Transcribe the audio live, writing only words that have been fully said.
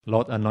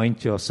Lord,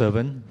 anoint your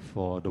servant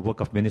for the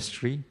work of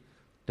ministry,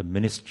 the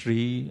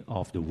ministry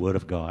of the Word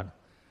of God.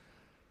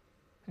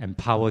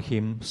 Empower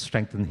him,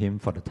 strengthen him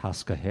for the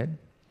task ahead.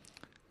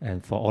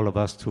 And for all of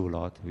us too,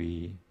 Lord,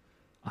 we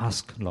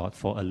ask, Lord,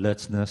 for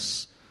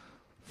alertness,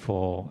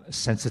 for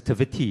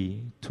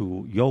sensitivity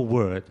to your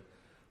Word,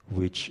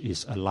 which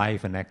is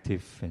alive and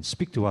active, and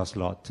speak to us,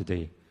 Lord,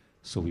 today.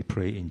 So we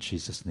pray in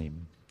Jesus'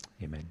 name.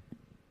 Amen.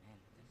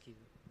 Thank you.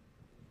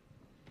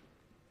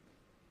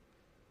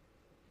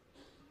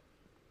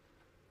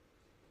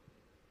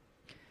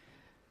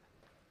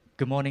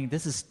 Good morning.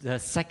 This is the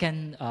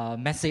second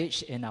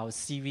message in our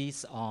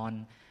series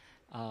on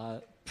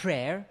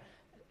prayer.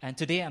 And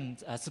today I'm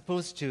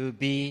supposed to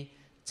be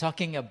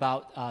talking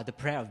about the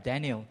prayer of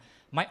Daniel.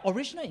 My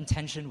original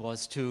intention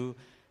was to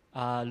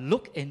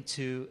look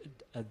into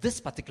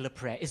this particular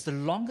prayer. It's the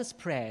longest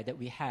prayer that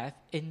we have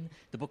in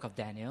the book of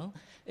Daniel.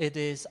 It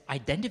is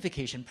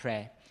identification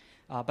prayer.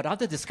 But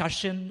after a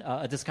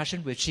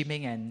discussion with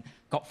Shiming and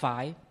God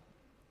Fai,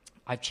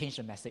 I've changed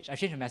the message. I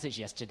changed the message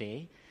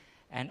yesterday,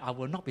 and I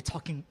will not be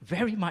talking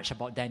very much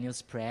about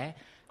Daniel's prayer.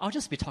 I'll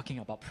just be talking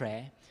about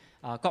prayer.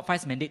 God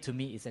Fai's mandate to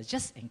me is that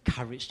just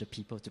encourage the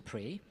people to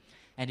pray,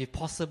 and if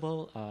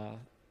possible,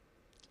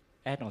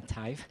 end on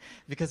time,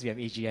 because we have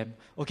AGM.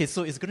 Okay,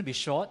 so it's going to be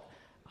short.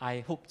 I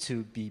hope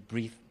to be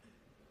brief.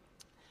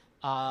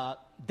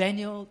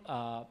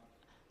 Daniel,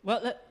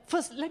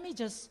 first let me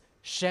just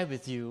share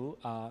with you,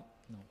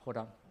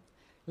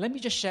 Let me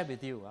just share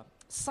with you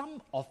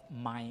some of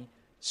my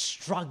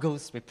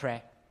struggles with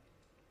prayer.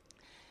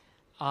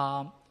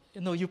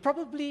 You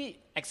probably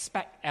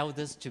expect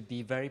elders to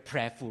be very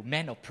prayerful,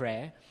 men of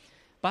prayer,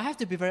 but I have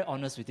to be very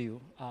honest with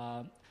you.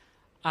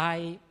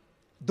 I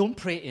don't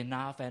pray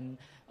enough, and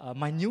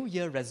my New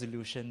Year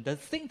resolution, the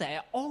thing that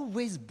I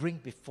always bring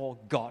before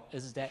God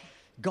is that,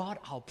 God,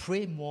 I'll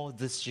pray more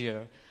this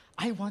year.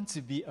 I want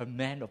to be a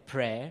man of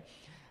prayer.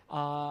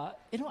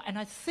 And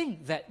I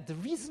think that the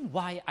reason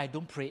why I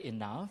don't pray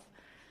enough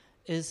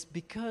is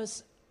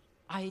because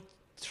I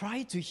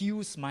try to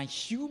use my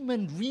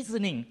human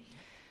reasoning.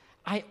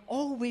 I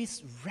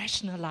always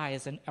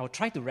rationalize, and I'll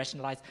try to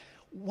rationalize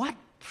what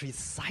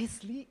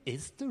precisely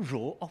is the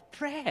role of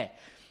prayer.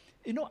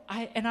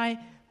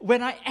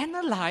 When I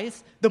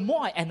analyze, the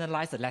more I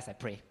analyze, the less I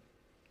pray.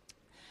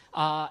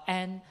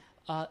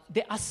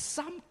 There are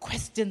some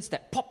questions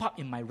that pop up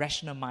in my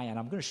rational mind, and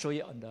I'm going to show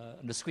you on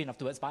the screen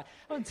afterwards, but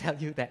I want to tell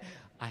you that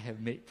I have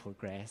made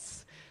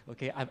progress.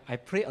 Okay, I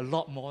pray a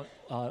lot more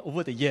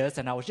over the years,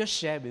 and I will just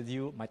share with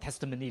you my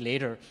testimony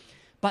later.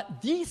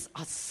 But these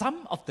are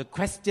some of the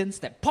questions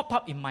that pop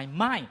up in my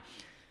mind.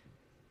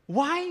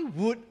 Why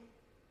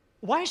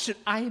should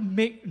I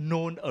make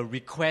known a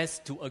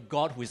request to a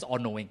God who is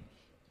all-knowing?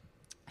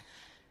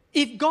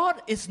 If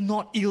God is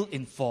not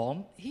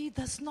ill-informed, He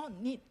does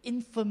not need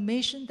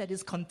information that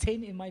is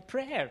contained in my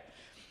prayer.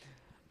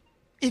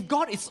 If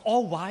God is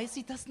all-wise,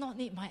 He does not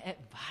need my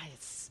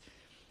advice.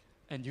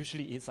 And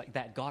usually it's like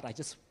that. God, I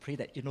just pray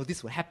that,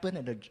 this will happen,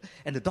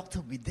 and the doctor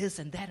will be this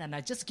and that, and I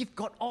just give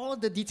God all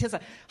the details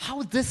of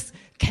how this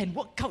can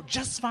work out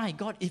just fine,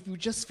 God, if you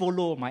just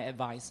follow my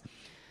advice.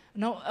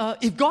 Now,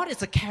 if God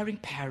is a caring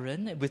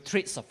parent with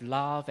traits of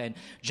love and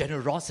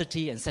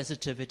generosity and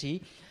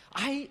sensitivity,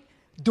 I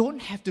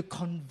don't have to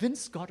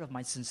convince God of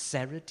my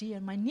sincerity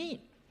and my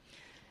need.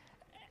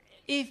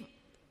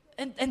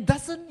 And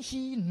doesn't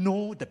He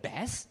know the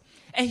best?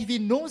 And if He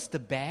knows the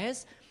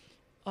best,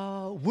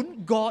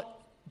 wouldn't God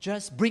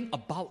just bring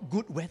about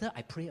good whether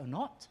I pray or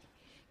not?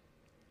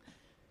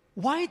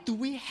 Why do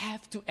we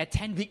have to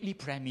attend weekly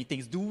prayer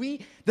meetings?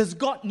 Does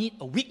God need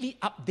a weekly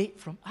update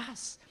from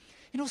us?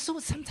 So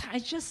sometimes I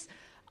just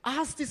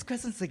ask these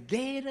questions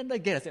again and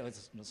again. I say,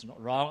 it's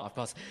not wrong. Of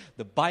course,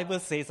 the Bible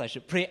says I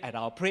should pray, and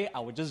I'll pray. I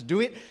will just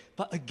do it.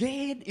 But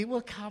again, it will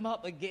come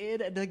up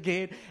again and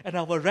again, and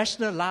I will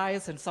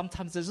rationalize, and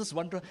sometimes I just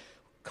wonder,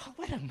 God,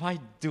 what am I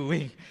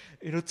doing,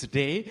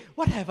 today?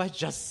 What have I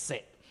just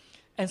said?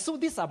 And so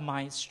these are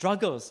my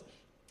struggles.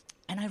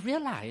 And I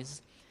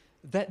realize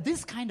that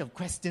this kind of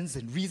questions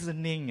and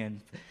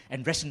reasoning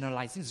and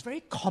rationalizing is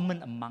very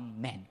common among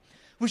men,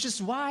 which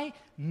is why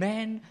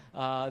we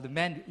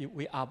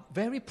are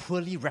very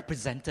poorly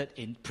represented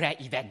in prayer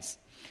events.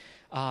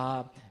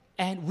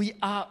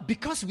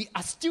 Because we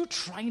are still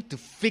trying to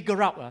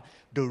figure out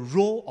the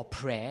role of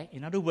prayer.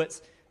 In other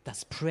words,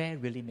 does prayer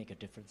really make a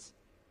difference?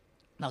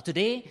 Now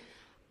today,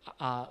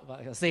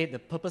 like I say, the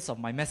purpose of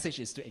my message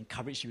is to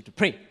encourage you to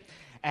pray.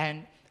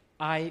 And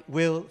I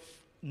will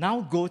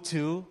now go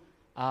to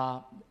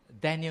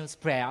Daniel's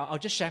prayer. I'll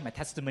just share my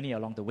testimony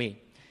along the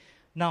way.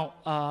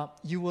 Now,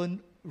 you will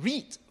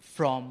read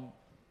from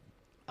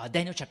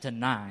Daniel chapter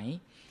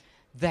 9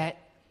 that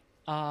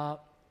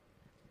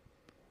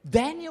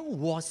Daniel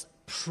was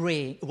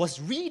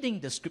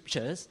reading the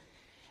scriptures,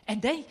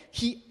 and then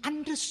he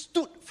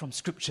understood from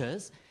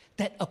scriptures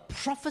that a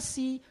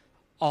prophecy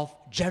of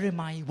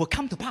Jeremiah will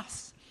come to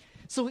pass.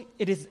 So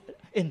it is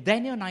in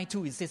Daniel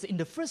 9:2, it says, in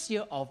the first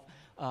year of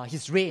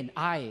his reign,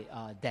 I,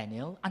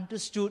 Daniel,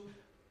 understood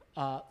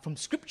from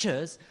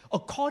scriptures,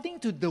 according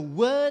to the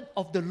word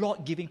of the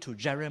Lord given to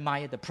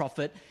Jeremiah the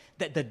prophet,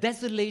 that the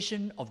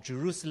desolation of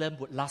Jerusalem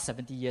would last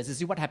 70 years. You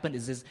see, what happened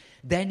is this: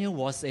 Daniel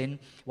was in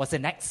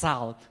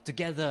exile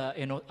together,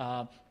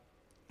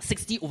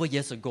 60 over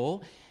years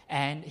ago,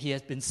 and he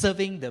has been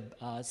serving the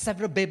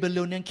several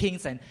Babylonian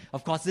kings, and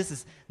of course, this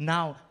is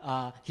now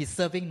he's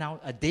serving now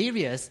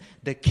Darius,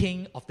 the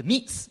king of the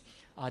Medes.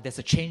 There's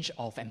a change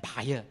of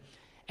empire,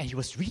 and he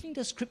was reading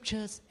the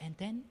scriptures, and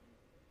then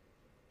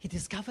he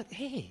discovered,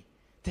 hey,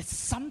 there's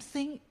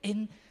something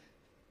in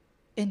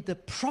the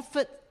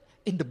prophet,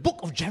 in the book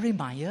of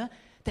Jeremiah,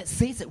 that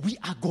says that we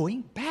are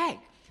going back.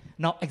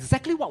 Now,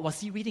 exactly what was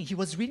he reading? He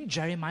was reading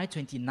Jeremiah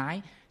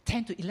 29,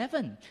 10 to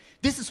 11.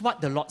 This is what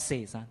the Lord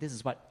says. This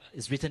is what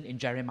is written in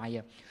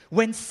Jeremiah.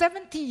 When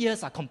 70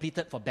 years are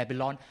completed for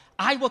Babylon,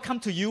 I will come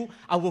to you.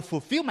 I will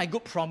fulfill my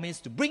good promise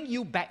to bring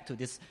you back to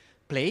this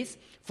place.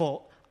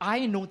 For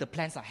I know the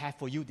plans I have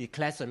for you,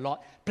 declares the Lord.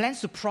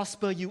 Plans to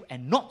prosper you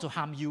and not to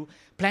harm you.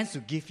 Plans to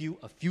give you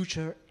a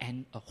future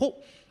and a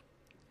hope.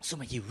 So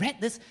when he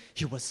read this,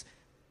 he was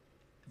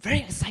very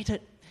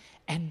excited.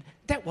 And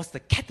that was the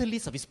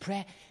catalyst of his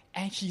prayer.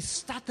 And he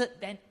started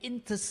then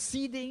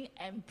interceding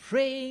and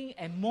praying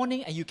and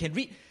mourning. And you can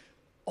read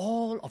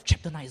all of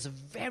chapter 9. It's a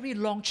very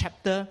long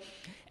chapter.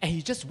 And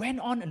he just went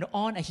on.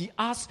 And he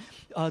asked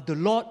the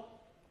Lord,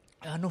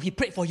 he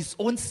prayed for his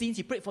own sins.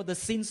 He prayed for the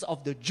sins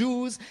of the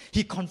Jews.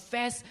 He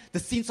confessed the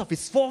sins of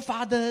his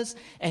forefathers.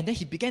 And then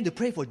he began to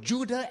pray for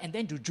Judah and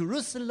then to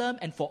Jerusalem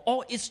and for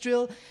all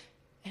Israel.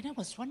 And I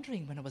was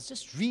wondering, when I was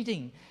just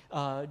reading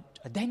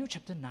Daniel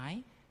chapter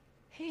 9,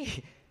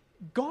 hey,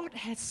 God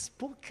has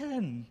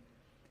spoken.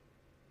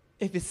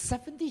 If it's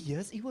 70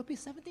 years, it will be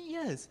 70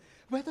 years.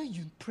 Whether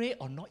you pray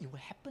or not, it will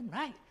happen,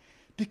 right?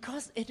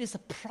 Because it is a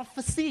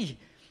prophecy.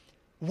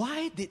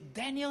 Why did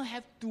Daniel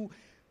have to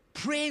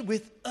pray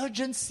with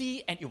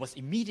urgency? And it was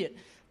immediate.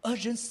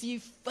 Urgency,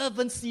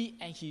 fervency,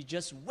 and he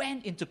just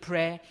went into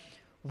prayer.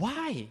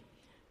 Why?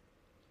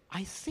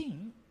 I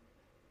think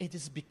it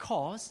is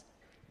because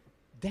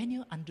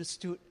Daniel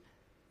understood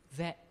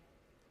that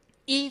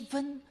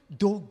even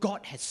though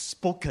God has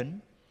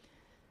spoken,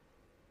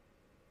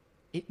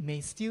 it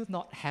may still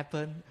not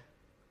happen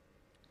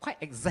quite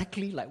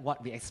exactly like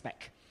what we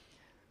expect.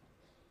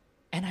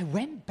 And I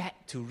went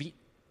back to read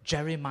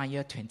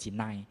Jeremiah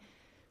 29.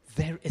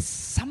 There is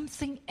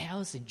something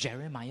else in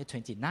Jeremiah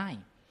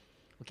 29.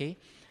 Okay?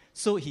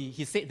 So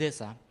he said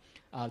this,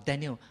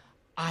 Daniel,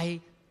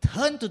 I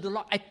turned to the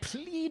Lord. I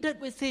pleaded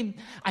with him.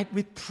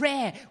 With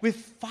prayer, with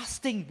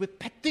fasting, with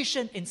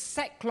petition, in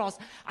sackcloth.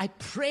 I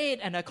prayed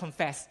and I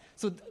confessed.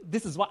 So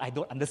this is what I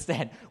don't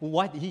understand.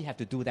 Why did he have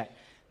to do that?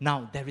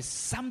 Now, there is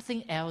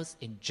something else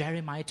in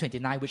Jeremiah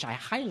 29 which I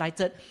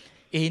highlighted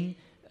in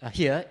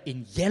here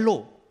in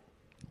yellow.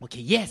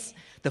 Okay, yes,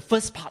 the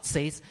first part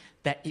says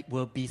that it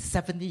will be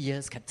 70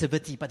 years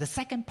captivity. But the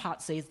second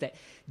part says that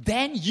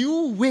then you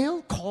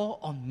will call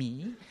on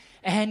me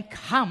and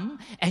come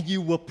and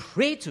you will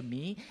pray to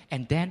me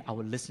and then I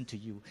will listen to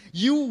you.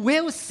 You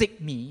will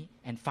seek me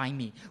and find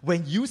me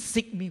when you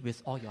seek me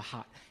with all your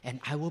heart. And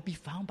I will be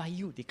found by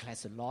you,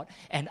 declares the Lord,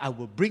 and I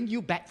will bring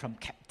you back from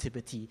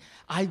captivity.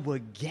 I will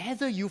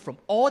gather you from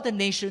all the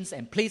nations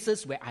and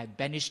places where I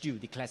banished you,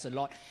 declares the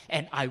Lord,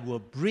 and I will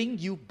bring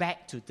you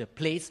back to the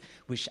place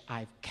which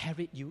I've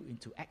carried you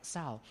into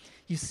exile.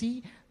 You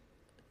see,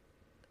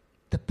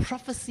 the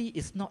prophecy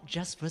is not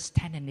just verse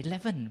 10 and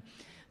 11.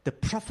 The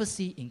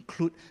prophecy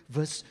includes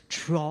verse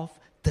 12,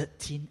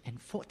 13,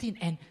 and 14.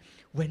 And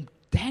when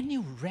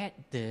Daniel read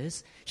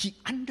this, he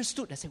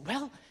understood and said,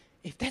 well,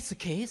 if that's the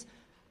case,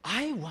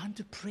 I want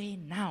to pray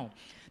now.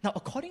 Now,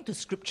 according to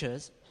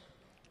scriptures,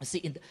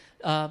 see,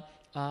 Daniel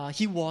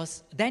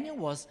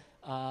was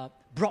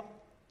brought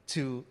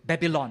to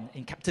Babylon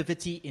in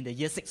captivity in the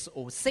year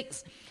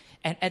 606.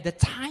 And at the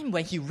time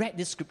when he read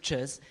these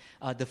scriptures,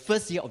 the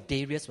first year of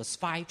Darius was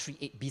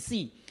 538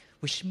 BC,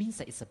 which means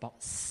that it's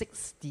about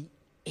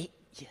 68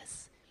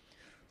 years.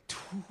 2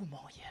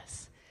 more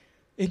years.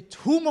 In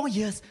 2 more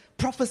years,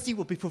 prophecy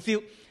will be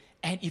fulfilled.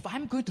 And if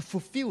I'm going to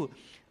fulfill,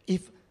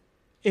 if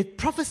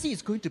prophecy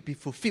is going to be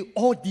fulfilled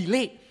or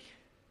delayed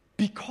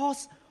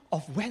because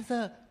of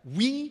whether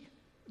we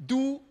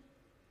do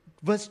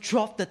verse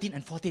 12, 13,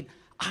 and 14,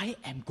 I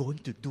am going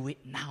to do it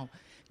now.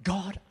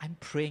 God, I'm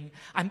praying.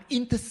 I'm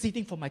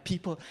interceding for my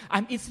people.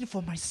 I'm interceding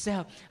for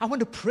myself. I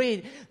want to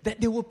pray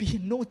that there will be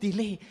no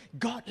delay.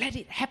 God, let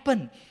it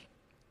happen.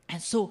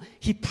 And so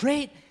he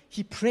prayed,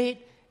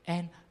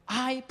 and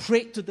I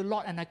prayed to the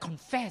Lord and I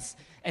confessed.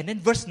 And then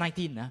verse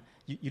 19,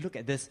 you look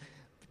at this.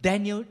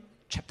 Daniel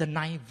chapter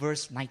 9,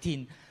 verse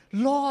 19.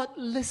 Lord,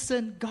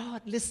 listen.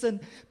 God, listen.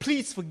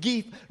 Please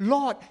forgive.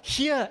 Lord,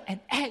 hear and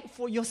act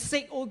for your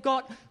sake, oh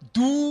God.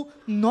 Do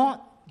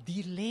not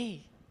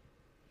delay.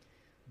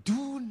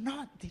 Do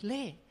not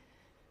delay.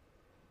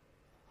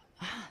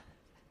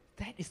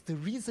 That is the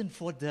reason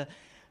for the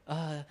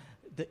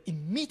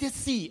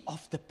immediacy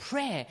of the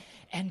prayer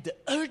and the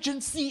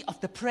urgency of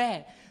the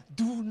prayer.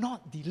 Do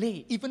not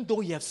delay, even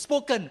though you have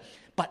spoken,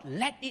 but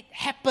let it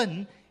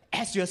happen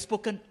as you have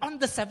spoken on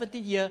the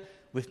 70th year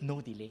with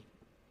no delay.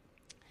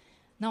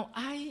 Now,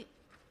 I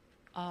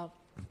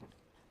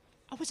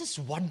was just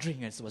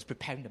wondering as I was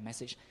preparing the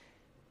message,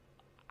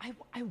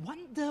 I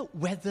wonder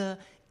whether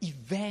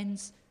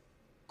events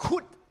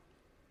could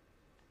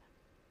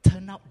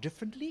turn out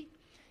differently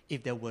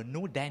if there were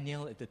no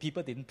Daniel, if the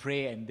people didn't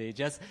pray and they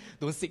just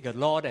don't seek the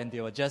Lord and they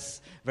were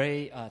just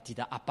very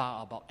tida apa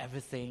about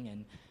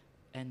everything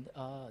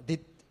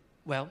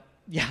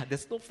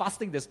there's no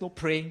fasting, there's no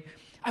praying.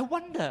 I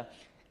wonder,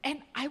 and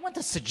I want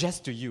to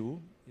suggest to you,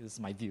 this is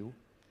my view,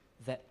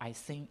 that I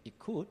think it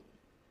could.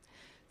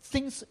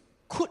 Things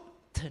could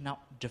turn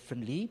out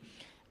differently,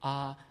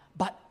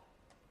 but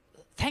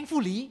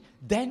thankfully,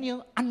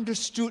 Daniel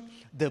understood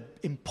the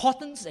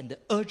importance and the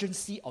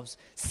urgency of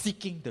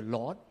seeking the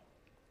Lord,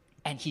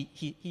 and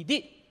he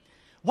did.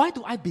 Why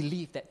do I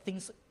believe that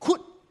things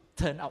could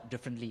turn out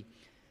differently?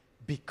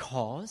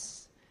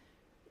 Because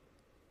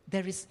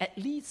there is at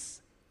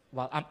least,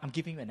 I'm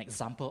giving you an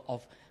example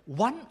of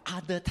one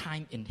other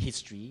time in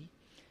history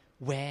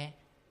where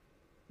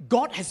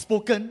God has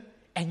spoken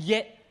and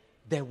yet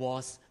there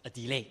was a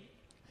delay.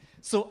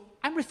 So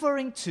I'm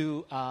referring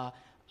to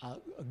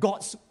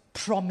God's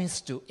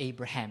promise to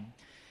Abraham.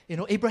 You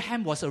know,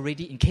 Abraham was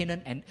already in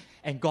Canaan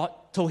and God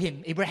told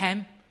him,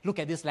 Abraham, look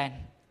at this land.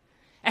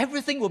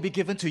 Everything will be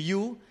given to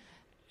you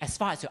as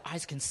far as your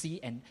eyes can see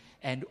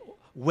and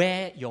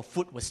where your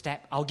foot will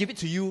step. I'll give it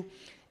to you.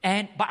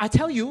 But I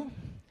tell you,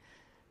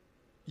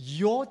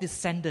 your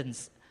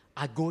descendants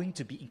are going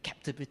to be in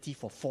captivity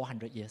for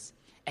 400 years.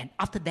 And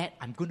after that,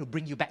 I'm going to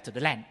bring you back to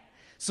the land.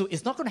 So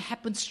it's not going to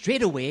happen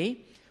straight away,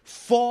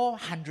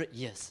 400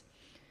 years.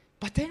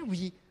 But then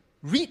we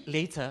read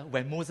later,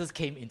 when Moses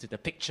came into the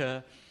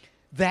picture,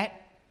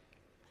 that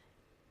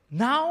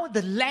now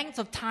the length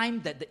of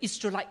time that the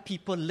Israelite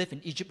people lived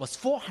in Egypt was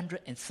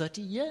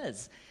 430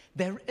 years.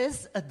 There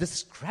is a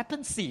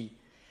discrepancy.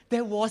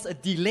 There was a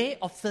delay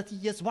of 30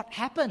 years. What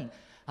happened?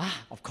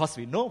 Of course,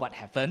 we know what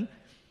happened.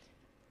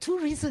 2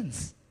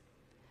 reasons.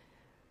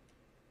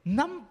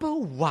 Number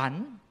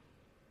one,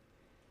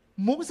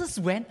 Moses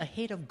went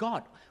ahead of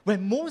God.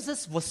 When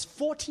Moses was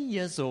 40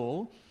 years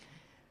old,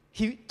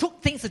 he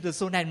took things into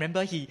his own hand.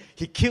 Remember, he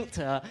killed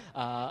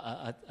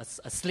a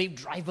slave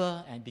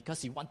driver, and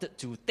because he wanted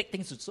to take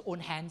things into his own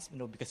hands,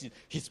 because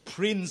he's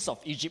prince of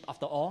Egypt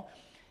after all.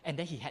 And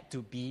then he had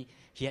to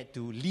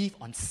live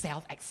on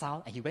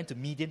self-exile, and he went to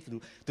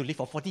Midian to live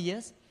for 40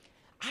 years.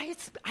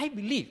 I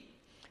believe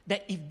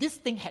that if this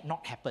thing had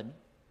not happened,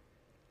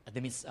 that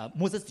means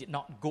Moses did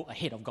not go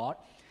ahead of God,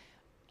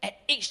 at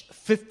age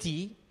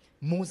 50,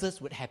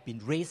 Moses would have been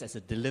raised as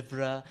a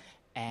deliverer,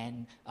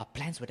 and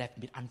plans would have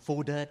been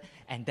unfolded,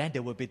 and then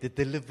there will be the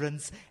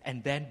deliverance,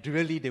 and then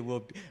really it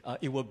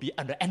will be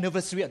on the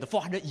anniversary of the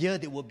 400th year,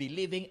 they will be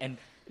living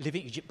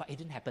Egypt, but it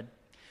didn't happen.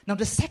 Now,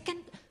 the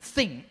second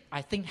thing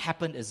I think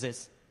happened is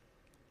this.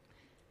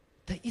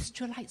 The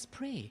Israelites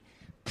pray.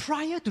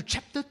 Prior to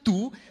chapter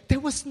 2, there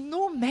was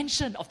no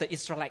mention of the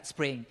Israelites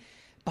praying.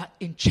 But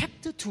in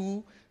chapter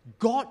 2,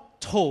 God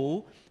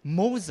told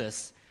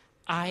Moses,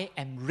 I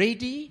am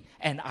ready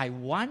and I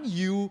want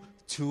you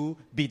to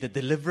be the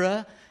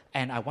deliverer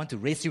and I want to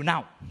raise you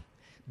now.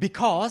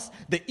 Because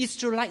the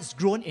Israelites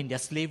grown in their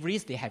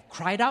slaveries, they have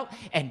cried out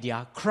and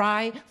their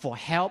cry for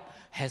help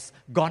has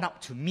gone up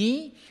to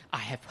me. I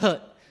have heard.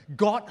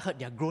 God heard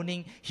their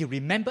groaning. He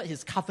remembered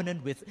his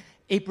covenant with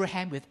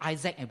Abraham, with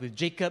Isaac, and with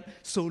Jacob.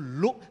 So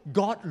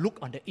God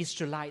looked on the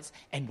Israelites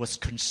and was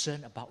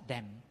concerned about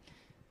them.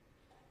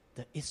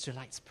 The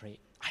Israelites prayed,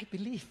 I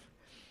believe.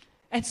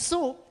 And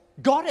so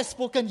God has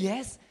spoken,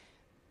 yes,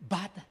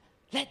 but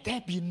let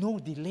there be no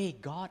delay,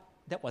 God.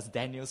 That was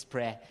Daniel's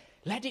prayer.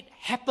 Let it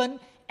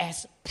happen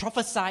as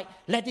prophesied.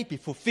 Let it be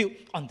fulfilled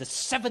on the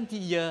 70th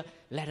year.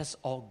 Let us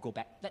all go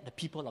back. Let the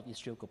people of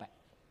Israel go back.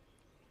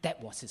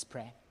 That was his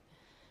prayer.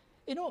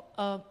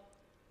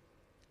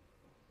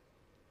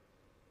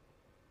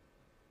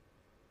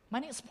 My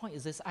next point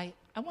is this. I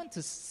want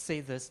to say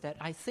this, that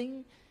I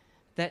think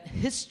that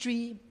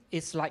history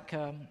is like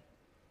a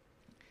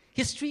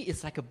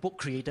book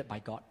created by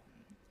God.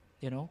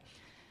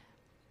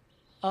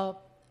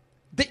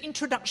 The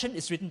introduction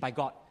is written by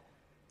God.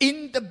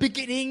 In the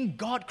beginning,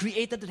 God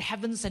created the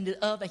heavens and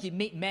the earth, and he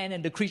made man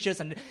and the creatures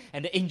and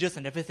the angels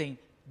and everything.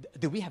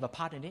 Do we have a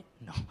part in it?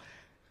 No.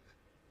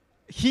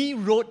 He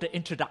wrote the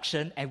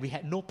introduction, and we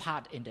had no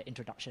part in the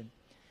introduction.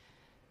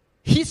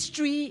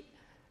 History,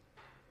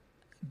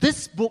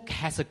 this book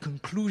has a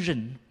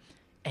conclusion,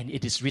 and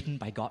it is written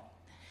by God.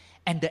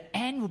 And the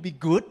end will be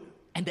good,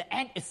 and the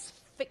end is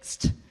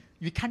fixed.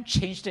 You can't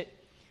change it.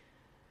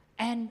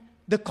 And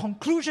the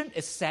conclusion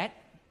is set,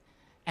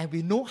 and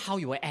we know how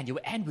it will end. It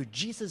will end with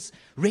Jesus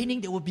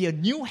reigning. There will be a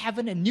new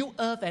heaven and new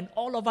earth, and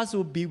all of us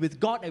will be with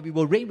God, and we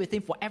will reign with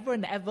him forever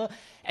and ever.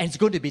 And it's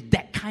going to be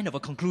that kind of a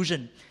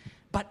conclusion.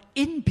 But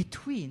in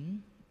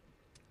between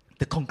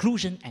the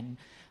conclusion and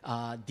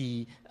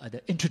the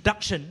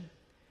introduction,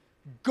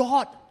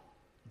 God,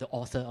 the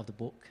author of the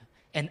book,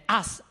 and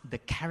us, the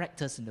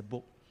characters in the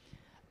book,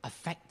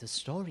 affect the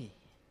story.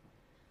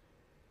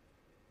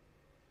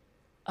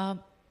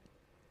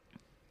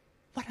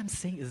 What I'm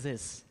saying is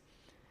this,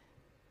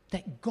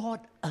 that God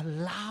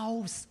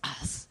allows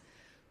us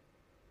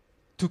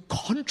to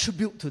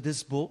contribute to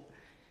this book,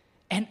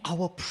 and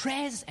our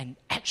prayers and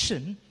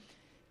action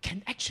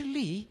can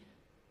actually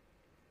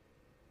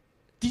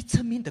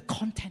determine the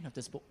content of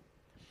this book.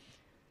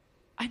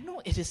 I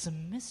know it is a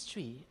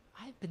mystery.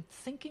 I've been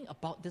thinking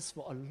about this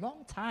for a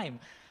long time.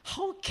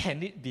 How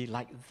can it be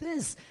like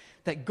this?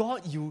 That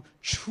God, you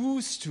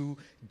choose to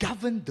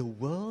govern the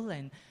world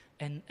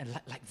and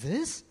like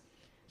this?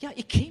 Yeah,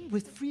 it came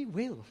with free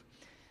will.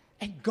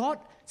 And God,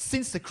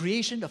 since the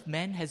creation of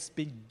man, has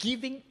been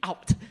giving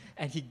out.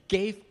 And He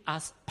gave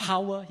us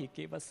power, He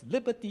gave us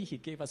liberty, He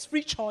gave us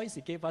free choice,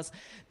 He gave us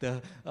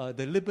the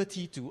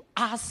liberty to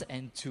ask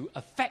and to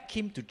affect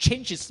Him, to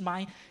change His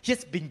mind. He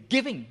has been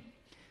giving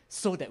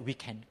so that we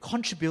can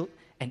contribute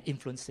and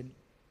influence Him.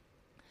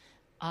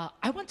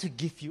 I want to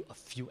give you a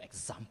few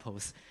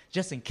examples,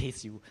 just in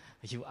case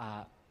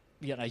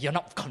you're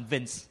not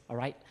convinced, all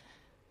right?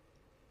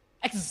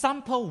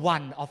 Example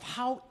one of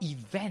how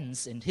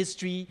events in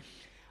history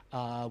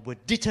were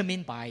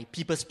determined by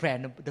people's prayer.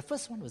 And the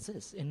first one was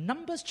this. In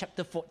Numbers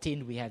chapter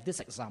 14, we have this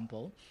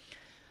example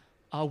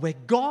where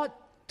God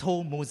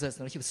told Moses,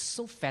 he was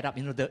so fed up,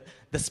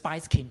 the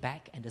spies came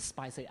back and the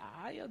spies said,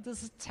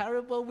 this is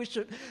terrible, we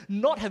should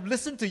not have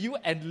listened to you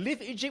and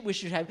leave Egypt, we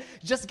should have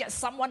just get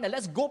someone and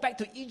let's go back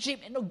to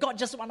Egypt, God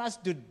just want us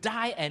to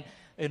die. And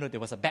there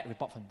was a bad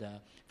report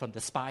from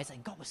the spies,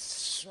 and God was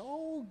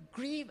so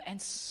grieved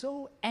and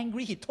so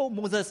angry. He told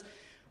Moses,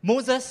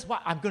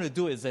 what I'm going to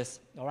do is this,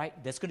 all right,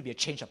 there's going to be a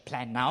change of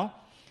plan now.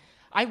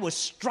 I will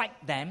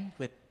strike them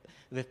with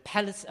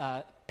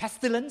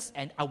pestilence,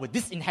 and I will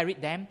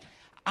disinherit them.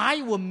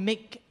 I will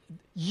make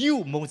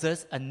you,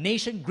 Moses, a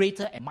nation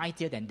greater and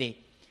mightier than they.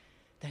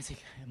 Then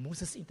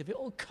Moses interviewed,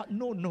 oh God,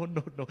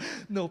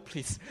 no,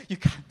 please, you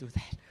can't do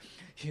that.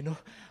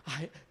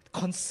 I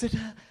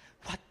consider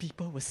what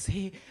people will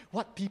say,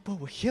 what people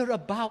will hear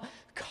about.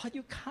 God,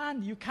 you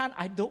can't.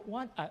 I don't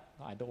want.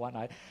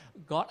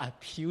 God, I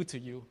appeal to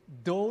you.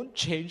 Don't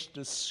change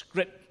the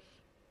script.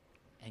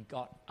 And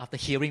God, after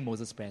hearing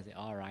Moses' prayer, said,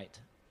 all right,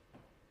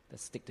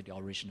 let's stick to the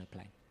original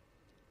plan.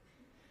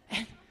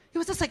 And it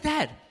was just like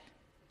that.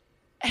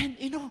 And,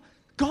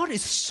 God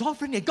is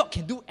sovereign and God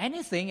can do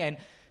anything, and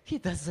He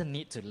doesn't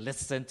need to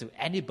listen to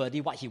anybody.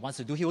 What He wants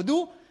to do, He will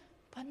do.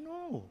 But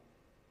no.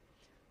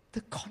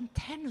 The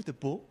content of the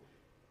book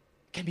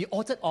can be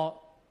altered or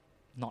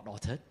not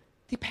altered,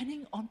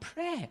 depending on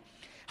prayer.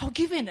 I'll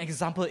give you an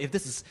example if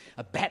this is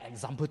a bad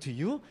example to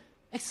you.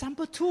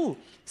 Example 2,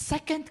 2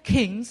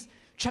 Kings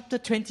chapter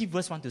 20,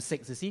 verse 1 to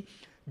 6. You see,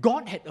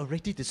 God had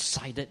already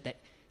decided that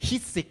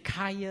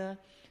Hezekiah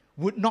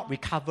would not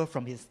recover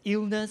from his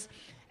illness.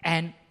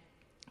 And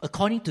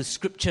according to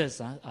scriptures,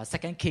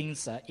 2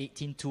 Kings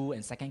 18:2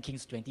 and 2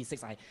 Kings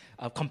 26,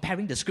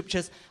 comparing the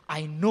scriptures,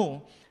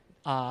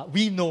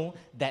 we know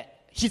that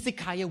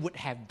Hezekiah would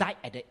have died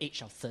at the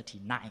age of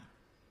 39.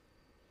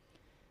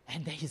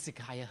 And then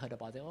Hezekiah heard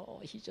about it. Oh,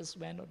 he just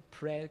went on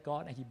prayer,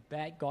 God, and he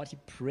begged God, he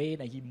prayed,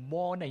 and he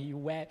mourned, and he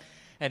wept.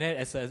 And then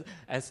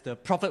as the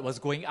prophet was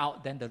going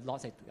out, then the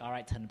Lord said, all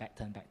right, turn back.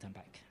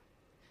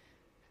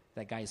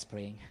 That guy is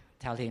praying.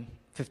 Tell him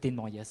 15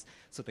 more years.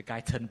 So the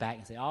guy turned back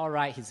and said, all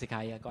right,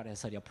 Hezekiah, God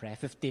has heard your prayer,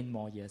 15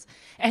 more years.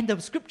 And the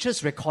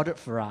scriptures recorded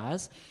for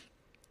us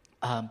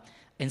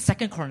in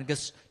 2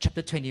 Chronicles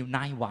chapter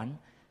 29:1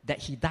 that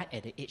he died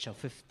at the age of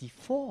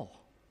 54.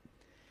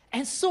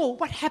 And so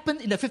what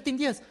happened in the 15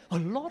 years? A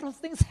lot of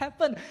things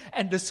happened.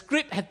 And the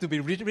script had to be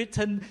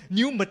rewritten.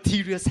 New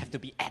materials have to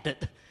be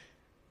added.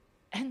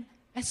 And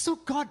so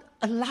God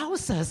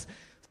allows us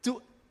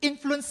to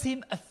influence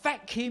Him,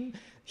 affect Him.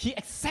 He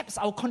accepts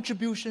our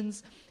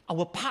contributions,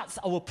 our parts,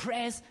 our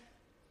prayers.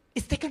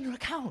 It's taken into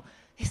account.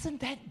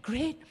 Isn't that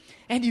great?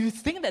 And if you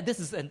think that this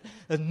is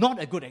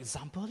not a good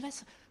example,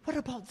 what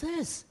about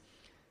this?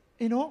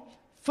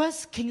 1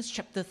 Kings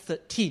chapter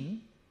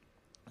 13,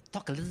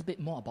 talk a little bit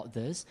more about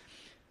this.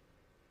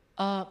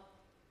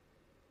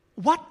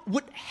 What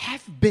would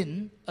have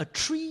been a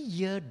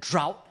 3-year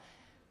drought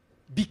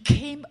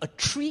became a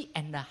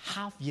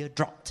 3.5-year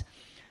drought.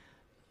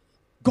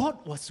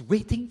 God was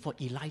waiting for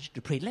Elijah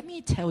to pray. Let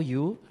me tell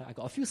you, I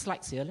got a few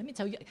slides here. Let me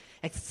tell you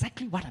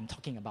exactly what I'm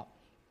talking about.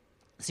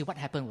 See, what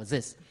happened was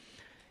this.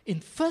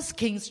 In 1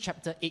 Kings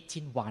chapter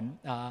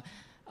 18:1,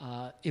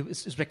 it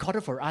was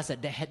recorded for us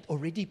that there had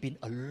already been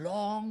a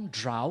long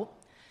drought,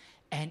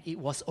 and it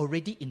was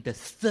already in the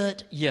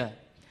 3rd year.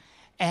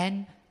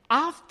 And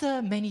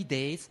after many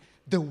days,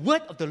 the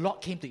word of the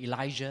Lord came to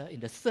Elijah in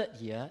the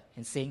 3rd year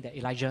and saying that,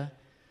 Elijah,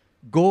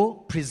 go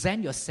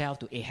present yourself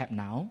to Ahab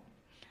now.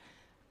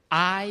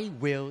 I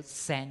will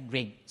send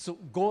rain. So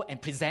go and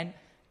present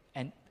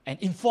and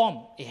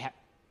inform Ahab.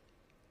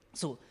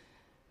 So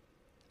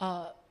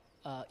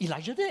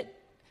Elijah did.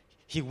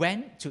 He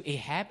went to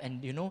Ahab,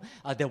 and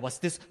there was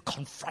this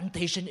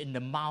confrontation in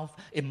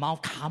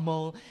Mount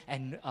Carmel,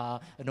 and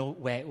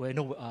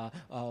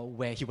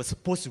where he was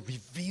supposed to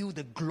reveal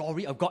the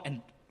glory of God.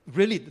 And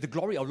really the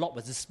glory of the Lord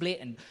was displayed,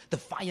 and the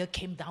fire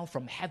came down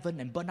from heaven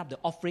and burned up the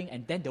offering,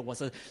 and then there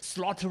was a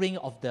slaughtering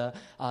of the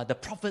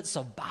prophets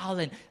of Baal,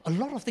 and a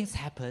lot of things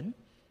happened.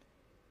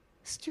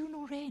 Still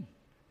no rain.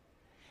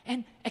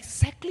 And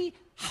exactly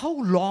how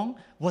long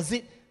was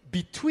it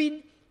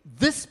between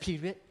this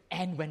period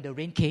and when the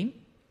rain came?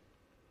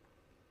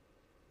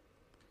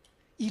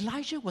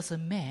 Elijah was a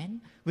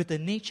man with a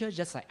nature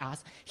just like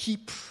us. He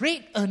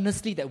prayed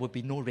earnestly that there would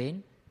be no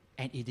rain,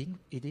 and it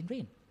didn't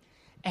rain.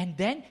 And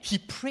then he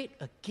prayed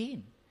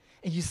again.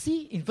 And you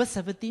see in verse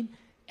 17,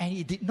 and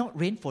it did not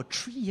rain for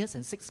 3 years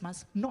and 6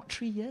 months. Not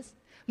 3 years.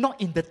 Not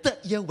in the third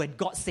year when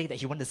God said that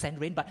he wanted to send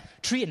rain, but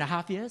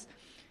 3.5 years.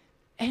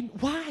 And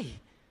why?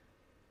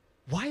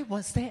 Why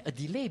was there a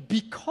delay?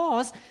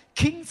 Because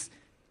 1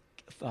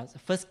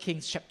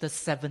 Kings chapter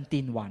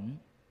 17:1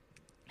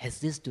 has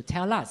this to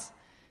tell us.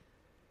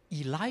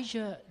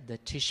 Elijah the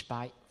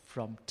Tishbite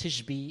from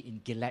Tishbe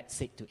in Gilead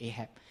said to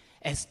Ahab,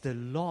 "As the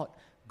Lord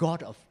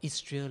God of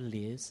Israel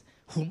lives,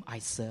 whom I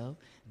serve,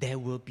 there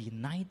will be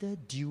neither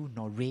dew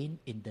nor rain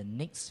in the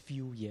next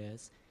few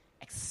years,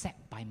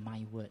 except by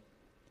my word."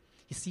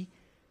 You see,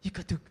 you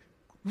got to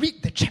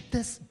read the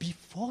chapters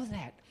before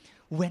that.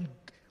 When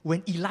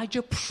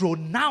Elijah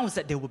pronounced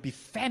that there will be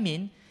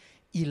famine,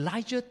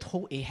 Elijah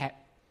told Ahab,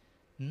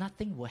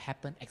 "Nothing will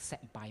happen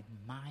except by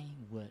my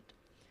word."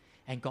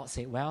 And God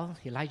said, "Well,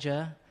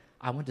 Elijah,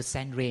 I want to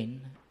send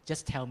rain.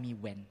 Just tell me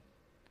when.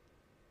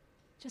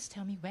 Just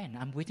tell me when.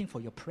 I'm waiting for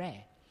your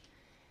prayer."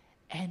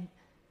 And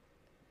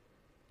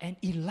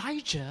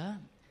Elijah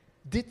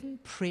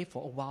didn't pray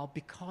for a while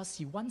because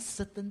he wants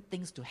certain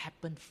things to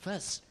happen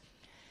first.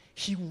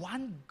 He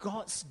wants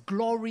God's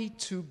glory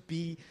to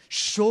be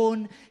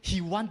shown. He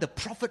wants the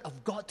prophet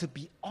of God to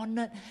be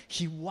honored.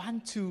 He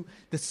wants to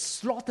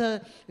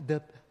slaughter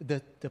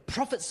the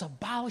prophets of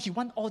Baal. He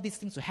wants all these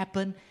things to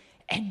happen.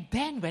 And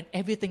then when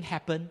everything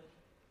happened,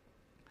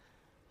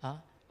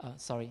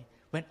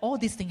 when all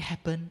these things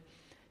happened,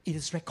 it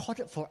is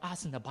recorded for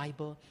us in the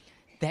Bible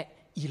that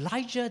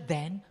Elijah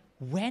then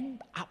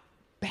went up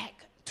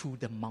back to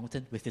the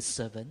mountain with his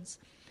servants.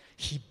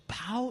 He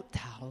bowed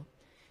down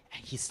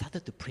and he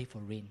started to pray for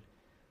rain.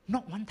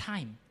 Not one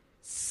time,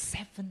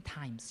 7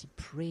 times he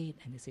prayed,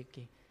 and he said,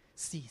 "Okay,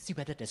 see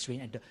whether there's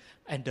rain."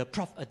 And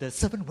the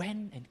servant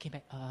went and came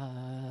back.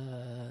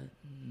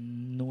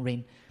 No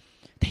rain.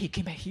 Then he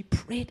came back. He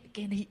prayed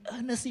again. He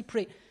earnestly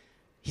prayed.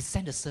 He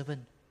sent the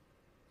servant,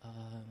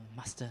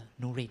 "Master,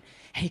 no rain."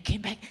 And he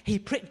came back. He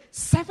prayed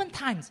 7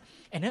 times.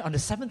 And then on the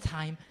 7th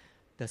time,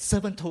 the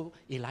servant told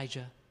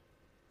Elijah,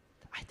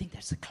 "I think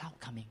there's a cloud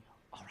coming."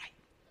 All right.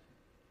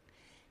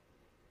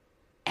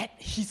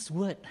 At his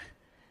word,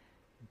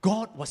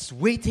 God was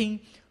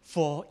waiting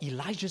for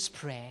Elijah's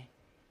prayer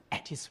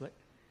at his word.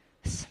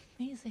 It's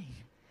amazing.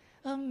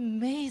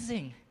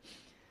 Amazing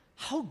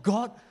how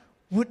God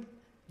would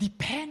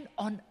depend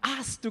on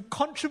us to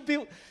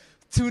contribute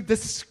to the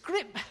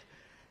script.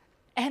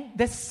 And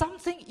there's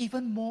something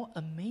even more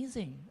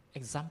amazing.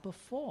 Example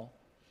 4.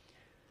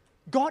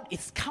 God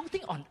is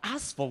counting on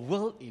us for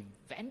world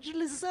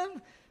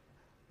evangelism.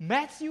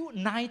 Matthew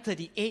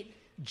 9:38,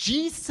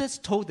 Jesus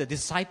told the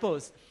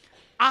disciples,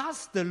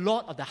 "Ask the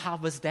Lord of the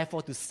harvest,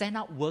 therefore, to send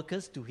out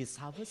workers to his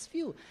harvest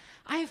field."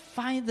 I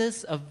find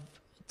this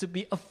to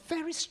be a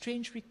very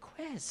strange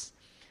request.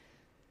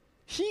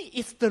 He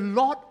is the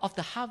Lord of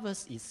the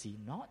harvest, is he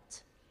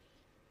not?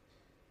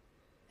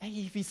 And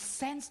if he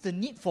senses the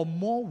need for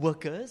more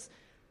workers,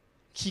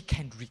 he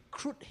can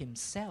recruit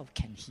himself,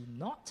 can he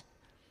not?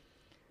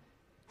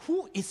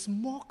 Who is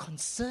more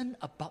concerned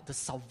about the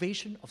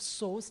salvation of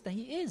souls than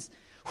he is?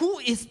 Who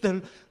is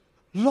the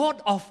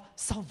Lord of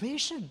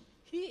salvation?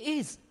 He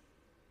is.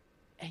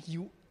 And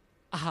you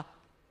are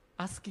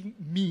asking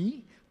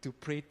me to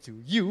pray to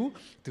you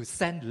to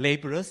send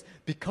laborers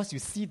because you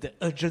see the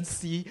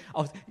urgency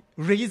of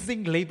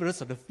raising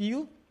laborers of the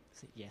field? I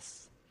say,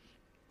 yes.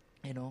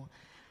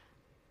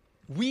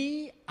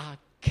 We are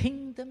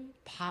kingdom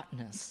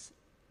partners.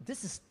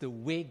 This is the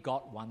way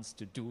God wants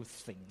to do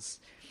things.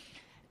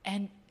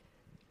 And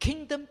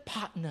kingdom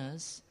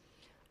partners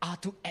are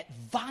to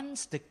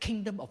advance the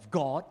kingdom of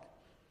God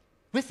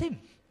with him.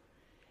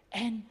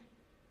 And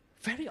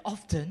very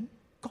often,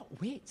 God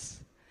waits.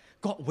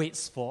 God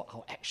waits for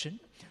our action.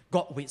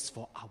 God waits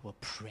for our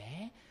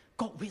prayer.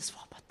 God waits for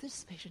our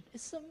participation.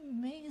 It's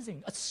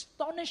amazing,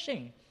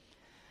 astonishing.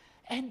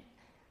 And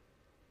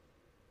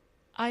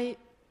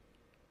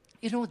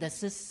there's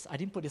this, I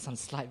didn't put this on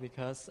slide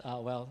because,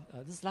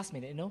 this is last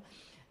minute,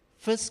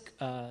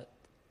 1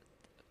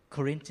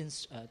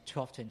 Corinthians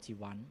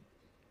 12:21,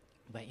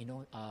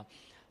 where,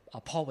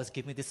 Paul was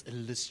giving this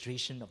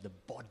illustration of the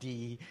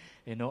body,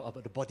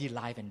 about the body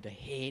life and the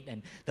head,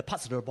 and the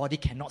parts of the body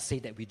cannot say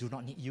that we do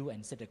not need you,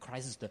 and said that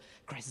Christ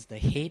is the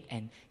head,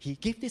 and he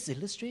gave this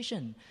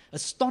illustration,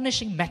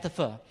 astonishing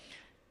metaphor.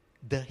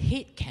 The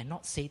head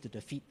cannot say to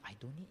the feet, "I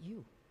don't need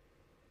you."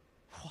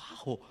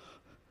 Wow!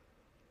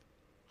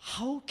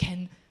 How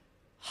can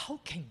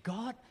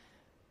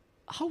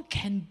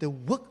the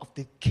work of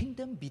the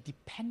kingdom be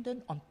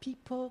dependent on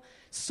people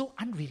so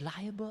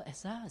unreliable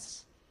as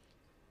us?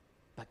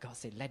 But God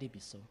said, let it be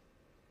so.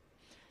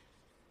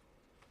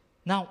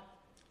 Now,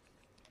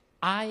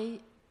 I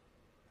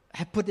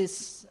have put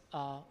this,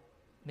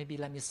 maybe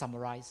let me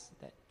summarize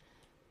that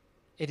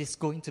it is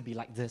going to be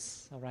like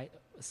this, all right?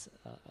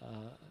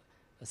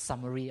 A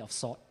summary of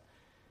sort.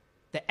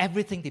 That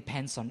everything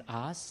depends on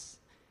us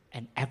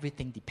and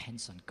everything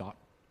depends on God.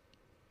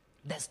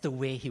 That's the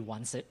way He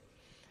wants it.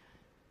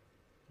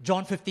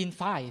 John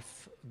 15:5,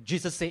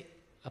 Jesus said,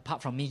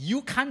 apart from me,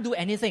 you can't do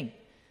anything.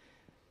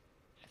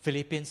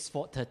 Philippians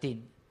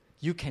 4:13,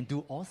 you can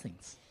do all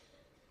things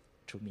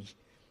through me.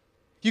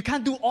 You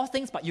can't do all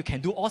things, but you can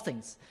do all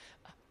things.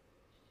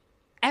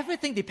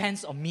 Everything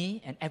depends on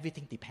me and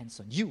everything depends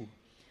on you.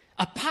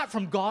 Apart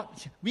from God,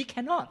 we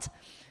cannot.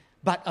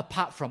 But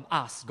apart from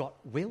us, God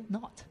will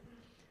not.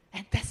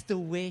 And that's the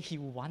way He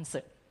wants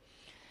it.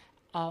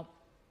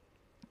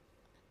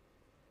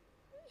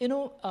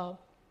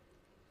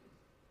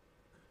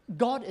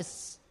 God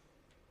is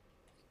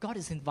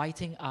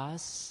inviting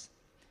us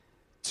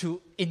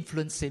to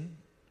influence Him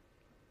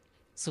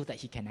so that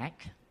He can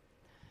act.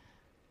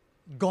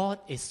 God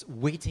is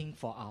waiting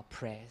for our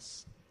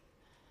prayers.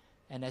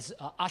 And as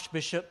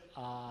Archbishop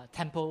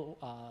Temple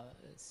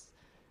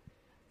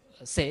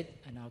said,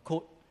 and I'll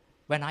quote,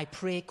 when I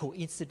pray,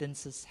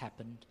 coincidences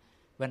happen.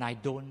 When I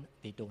don't,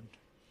 they don't.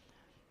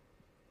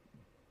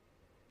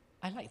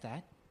 I like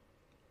that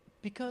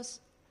because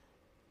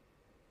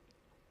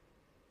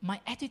my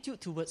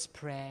attitude towards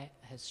prayer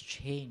has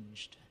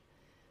changed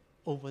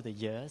over the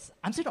years.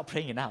 I'm still not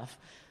praying enough,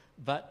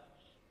 but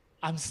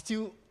I'm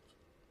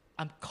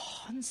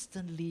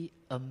constantly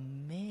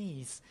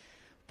amazed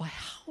by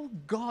how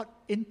God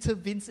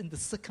intervenes in the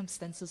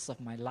circumstances of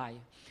my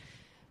life.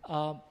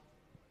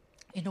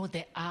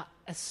 There are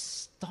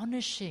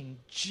astonishing,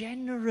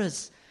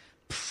 generous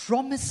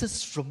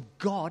promises from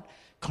God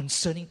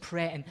concerning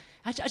prayer. And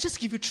I just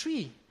give you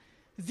 3.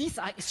 These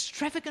are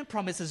extravagant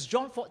promises.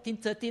 John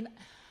 14:13,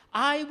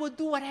 I will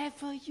do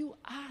whatever you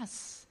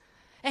ask.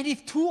 And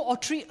if 2 or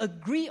 3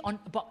 agree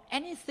about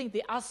anything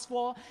they ask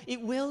for,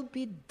 it will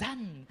be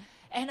done.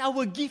 And I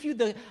will give you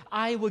the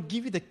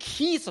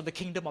keys of the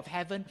kingdom of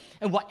heaven,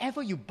 and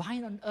whatever you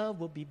bind on earth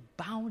will be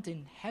bound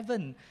in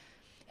heaven.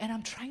 And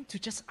I'm trying to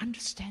just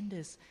understand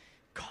this.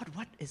 God,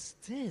 what is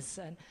this?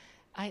 And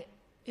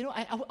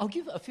I'll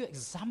give a few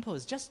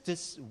examples.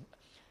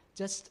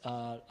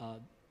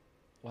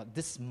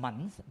 This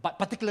month, but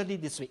particularly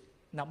this week.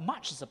 Now,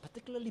 March is a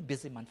particularly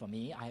busy month for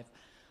me. I have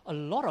a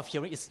lot of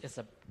hearing. It's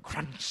a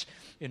crunch.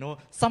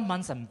 Some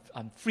months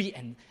I'm free,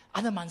 and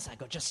other months I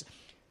got just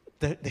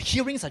the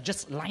hearings are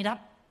just lined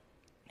up,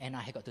 and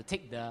I got to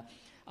take the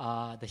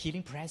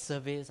healing prayer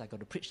service. I got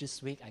to preach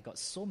this week. I got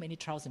so many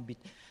trials in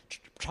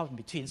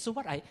between. So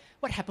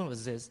what happened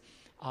was this: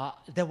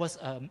 there was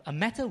a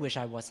matter which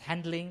I was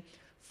handling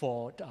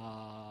for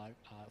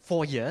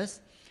 4 years,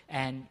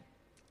 and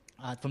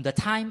from the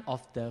time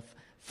of the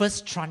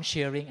first tranche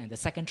hearing and the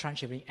second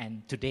tranche hearing,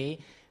 and today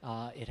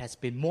it has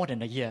been more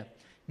than a year,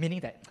 meaning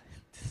that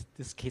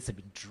this case has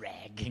been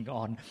dragging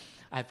on.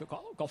 I've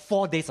got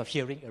 4 days of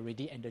hearing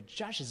already, and the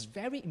judge is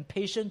very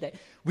impatient that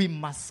we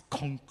must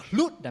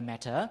conclude the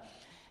matter.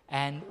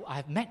 And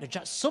I've met the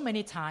judge so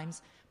many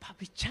times, but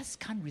we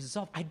just can't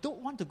resolve. I don't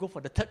want to go for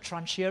the third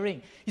tranche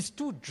hearing. It's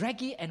too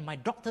draggy, and my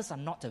doctors are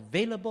not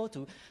available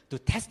to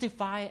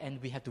testify,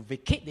 and we have to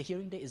vacate the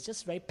hearing day. It's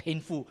just very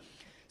painful.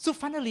 So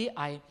finally,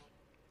 I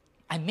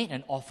made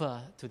an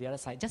offer to the other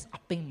side, just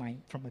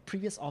upping from my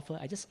previous offer.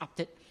 I just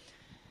upped it.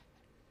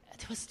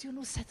 There was still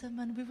no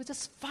settlement. We were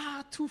just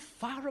too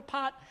far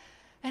apart.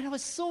 And I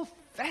was so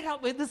fed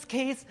up with this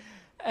case.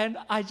 And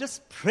I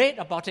just prayed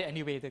about it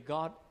anyway to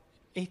God.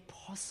 If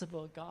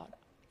possible, God,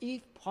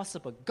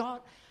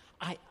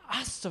 I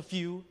asked of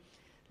you,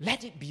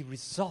 let it be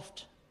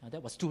resolved. Now,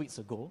 that was 2 weeks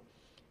ago.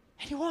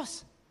 And it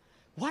was.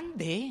 One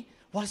day,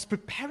 while I was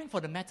preparing for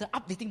the matter,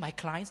 updating my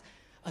clients,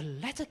 a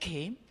letter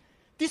came.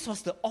 This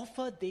was the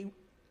offer they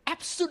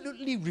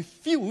absolutely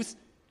refused,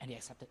 and they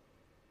accepted.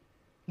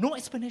 No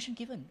explanation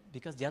given,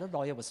 because the other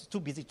lawyer was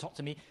too busy to talk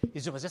to me.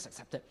 It was just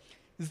accepted.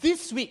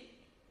 This week,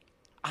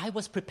 I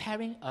was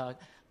preparing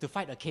to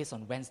fight a case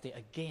on Wednesday.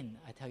 Again,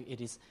 I tell you, it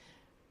is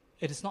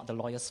not the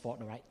lawyer's fault,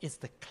 right? It's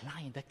the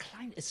client. The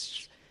client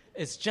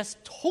is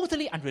just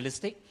totally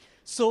unrealistic.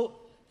 So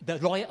the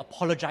lawyer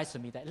apologized to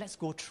me that let's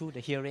go through the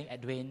hearing,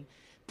 Edwin,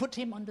 put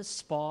him on the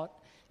spot.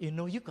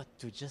 You got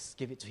to just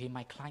give it to him.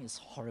 My client is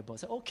horrible. I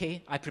said,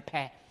 okay, I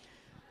prepare.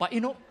 But,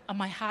 on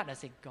my heart, I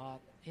said, God,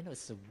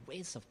 it's a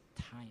waste of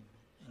time.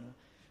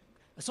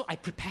 So I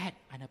prepared,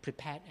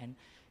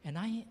 and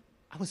I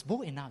was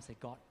bold enough to say,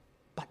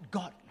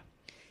 God,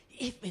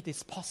 if it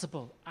is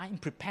possible, I'm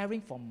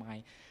preparing for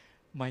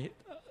my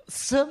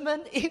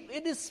sermon. If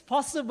it is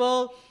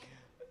possible,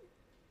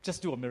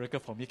 just do a miracle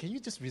for me. Can you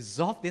just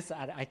resolve this?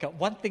 I got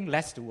one thing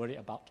less to worry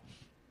about.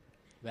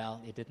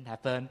 Well, it didn't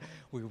happen.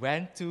 We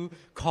went to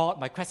court.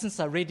 My questions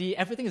are ready.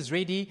 Everything is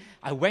ready.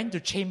 I went to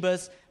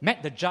chambers,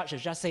 met the judge. The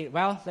judge said,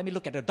 well, let me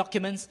look at the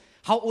documents.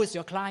 How old is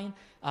your client?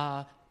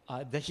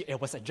 He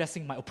was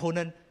addressing my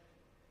opponent.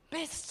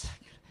 Mr.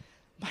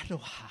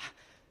 Manohar,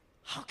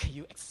 How can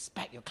you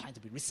expect your client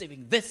to be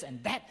receiving this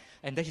and that?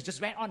 And then he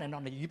just went on and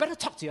on. You better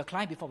talk to your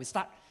client before we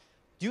start.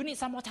 Do you need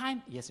some more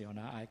time? Yes, Your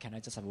Honor. Can I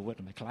just have a word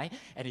with my client?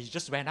 And he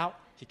just went out.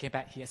 He came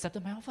back. He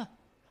accepted my offer.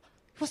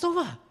 It was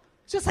over.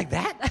 Just like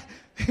that.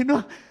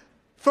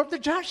 From the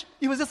judge,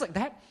 it was just like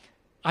that.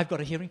 I've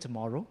got a hearing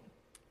tomorrow.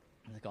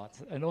 Oh my God,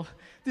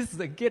 this is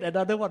again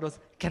another one was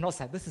cannot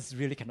settle. This is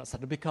really cannot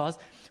settle because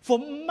for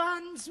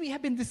months we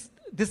have been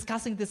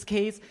discussing this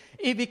case.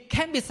 If it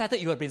can be settled,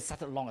 it would have been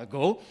settled long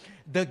ago.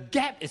 The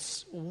gap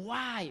is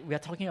why we are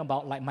talking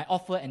about like my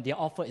offer and their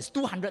offer is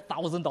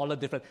 $200,000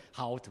 different.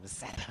 How to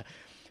settle?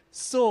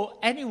 So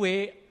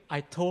anyway,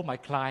 I told my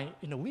client,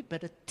 we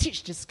better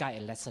teach this guy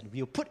a lesson.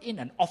 We'll put in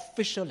an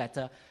official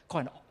letter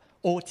called an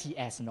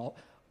OTS,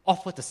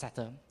 offer to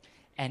settle,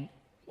 and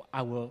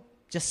I will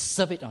just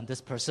serve it on this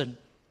person.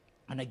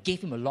 And I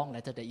gave him a long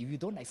letter that if you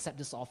don't accept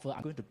this offer,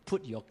 I'm going to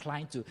put your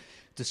client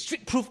to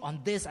strict proof on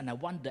this, and I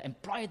want the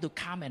employer to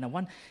come, and I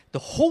want the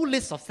whole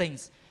list of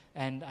things.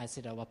 And I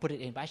said, I'll put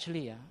it in. But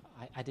actually,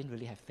 I didn't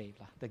really have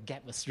faith. The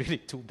gap was really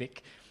too big.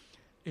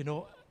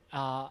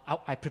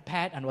 I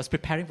prepared and was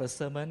preparing for the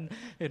sermon.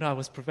 I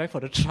was preparing for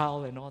the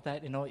trial and all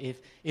that.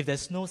 If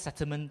there's no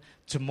settlement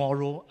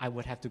tomorrow, I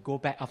would have to go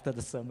back after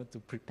the sermon to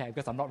prepare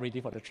because I'm not ready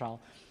for the trial.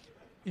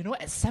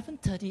 At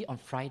 7:30 on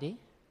Friday,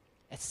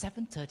 at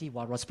 7:30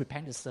 while I was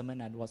preparing the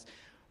sermon and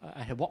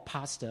I had walked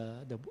past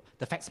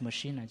the fax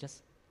machine and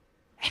just,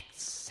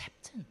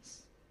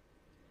 acceptance.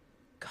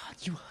 God,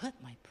 you heard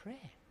my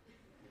prayer.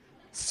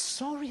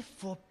 Sorry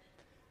for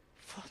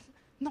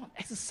not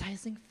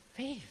exercising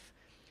faith.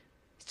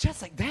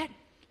 Just like that.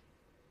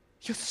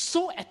 You're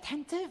so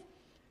attentive.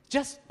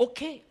 Just,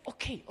 okay.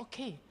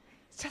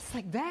 Just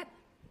like that.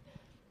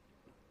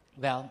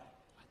 Well,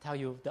 I tell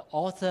you, the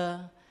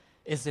author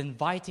is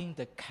inviting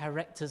the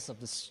characters of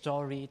the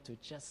story to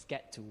just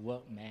get to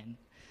work, man.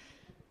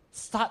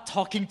 Start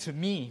talking to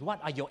me. What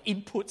are your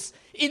inputs?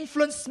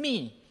 Influence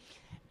me.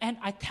 And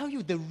I tell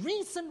you, the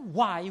reason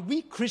why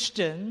we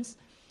Christians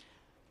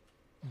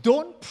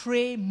don't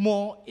pray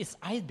more is,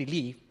 I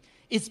believe,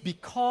 is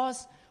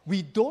because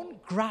we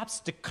don't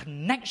grasp the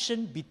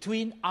connection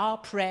between our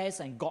prayers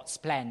and God's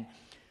plan.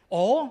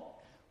 Or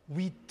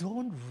we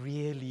don't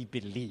really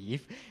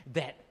believe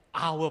that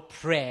our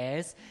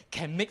prayers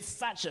can make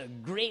such a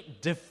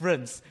great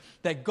difference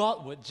that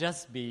God would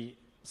just be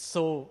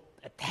so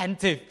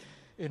attentive.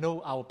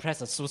 Our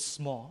prayers are so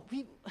small.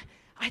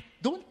 I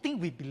don't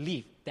think we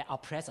believe that our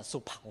prayers are so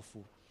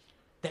powerful,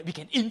 that we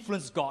can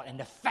influence God and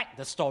affect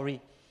the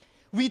story.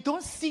 We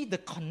don't see the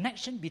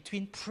connection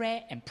between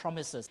prayer and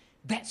promises.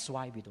 That's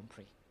why we don't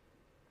pray.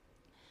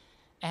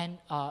 And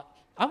I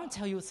want to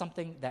tell you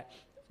something that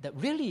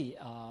really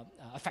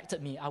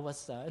affected me.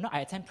 I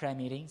attend prayer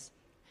meetings.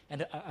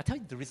 And I'll tell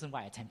you the reason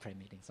why I attend prayer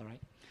meetings, all right?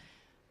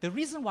 The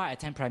reason why I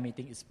attend prayer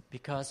meetings is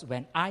because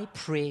when I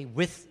pray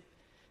with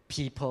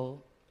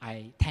people,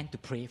 I tend to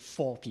pray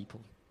for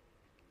people.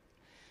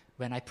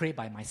 When I pray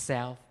by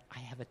myself, I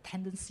have a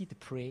tendency to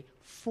pray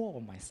for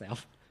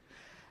myself.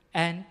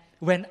 And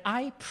when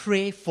I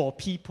pray for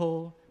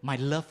people, my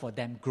love for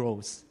them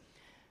grows.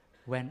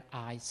 When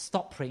I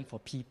stop praying for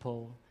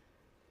people,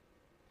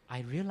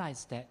 I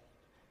realize that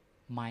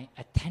my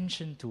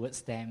attention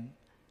towards them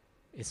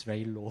is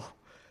very low.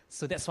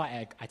 So that's why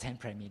I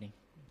attend prayer meeting.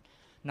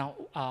 Now,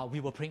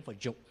 we were praying for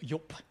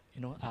Yop,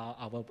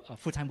 our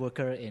full-time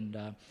worker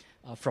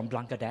from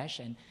Bangladesh,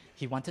 and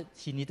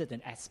he needed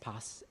an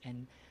S-Pass.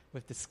 And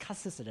we've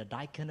discussed this at the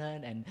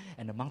diaconate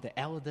and among the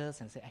elders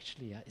and said,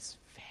 actually, it's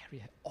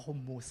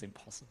almost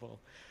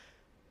impossible.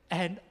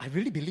 And I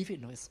really believe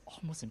it. It's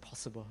almost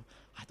impossible.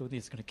 I don't think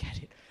it's going to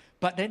get it.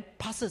 But then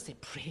pastor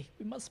said, pray.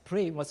 We must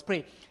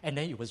pray. And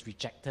then it was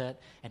rejected.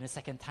 And the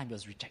second time it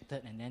was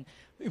rejected. And then,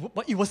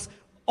 but it was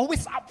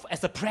always up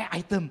as a prayer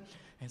item.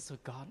 And so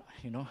God,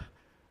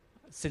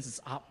 since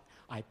it's up,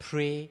 I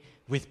pray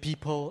with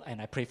people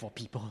and I pray for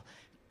people.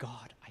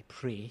 God, I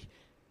pray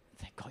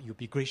that God, you'll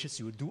be gracious.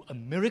 You will do a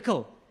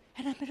miracle.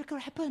 And a miracle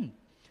happened.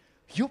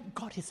 Job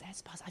got his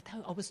S-Pass. I tell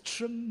you, I was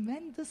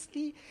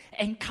tremendously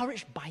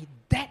encouraged by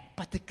that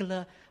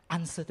particular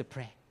answer to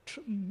prayer.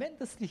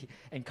 Tremendously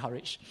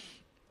encouraged.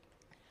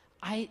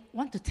 I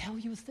want to tell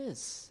you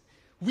this.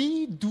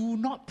 We do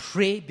not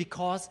pray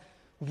because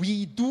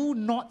we do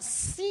not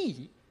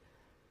see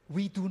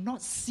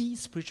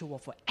spiritual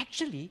warfare.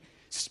 Actually,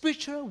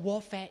 spiritual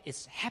warfare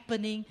is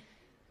happening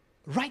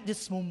right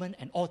this moment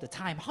and all the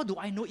time. How do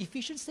I know?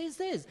 Ephesians says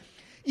this.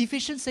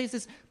 Ephesians says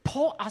this.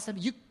 Paul asked them,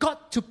 you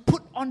got to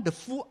put on the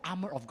full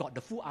armor of God.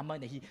 The full armor.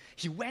 And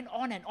he went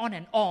on and on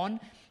and on.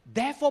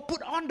 Therefore,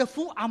 put on the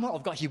full armor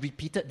of God. He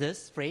repeated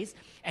this phrase.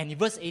 And in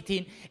verse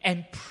 18,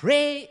 and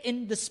pray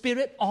in the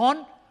Spirit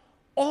on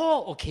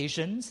all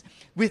occasions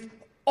with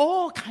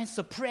all kinds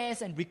of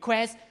prayers and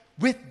requests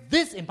with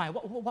this in mind.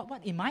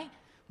 What in mind?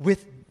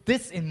 With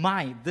this in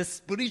mind, this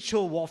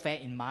spiritual warfare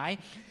in mind.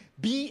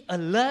 Be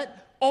alert,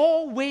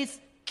 always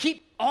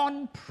keep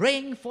on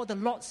praying for the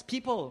Lord's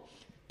people.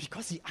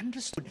 Because he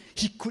understood,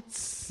 he could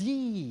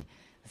see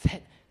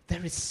that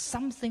there is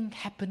something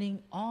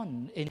happening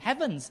on in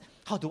heavens.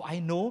 How do I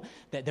know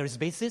that there is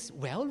basis?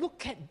 Well,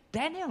 look at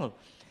Daniel.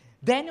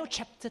 Daniel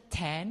chapter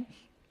 10,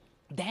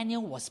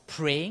 Daniel was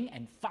praying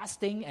and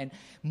fasting and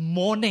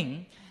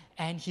mourning,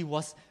 and he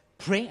was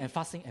praying and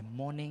fasting and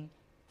mourning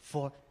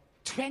for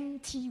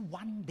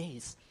 21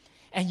 days.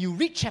 And you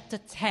read chapter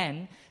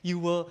 10, you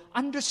will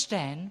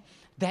understand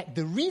that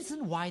the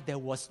reason why there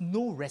was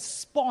no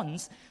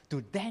response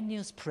to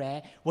Daniel's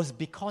prayer was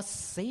because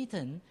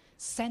Satan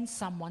sent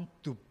someone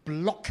to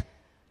block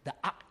the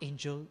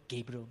archangel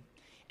Gabriel.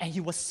 And he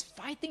was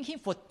fighting him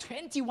for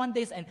 21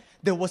 days, and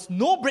there was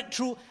no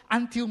breakthrough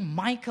until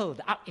Michael,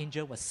 the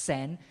archangel, was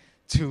sent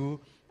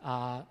to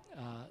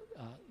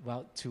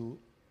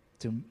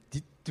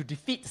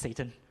defeat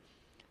Satan.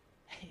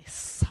 Hey,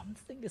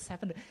 something is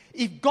happening.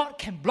 If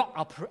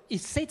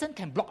Satan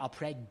can block our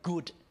prayer,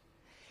 good.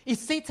 If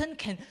Satan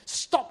can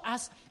stop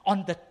us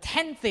on the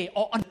 10th day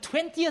or on the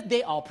 20th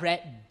day of our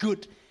prayer,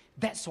 good.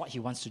 That's what he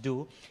wants to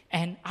do.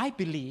 And I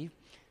believe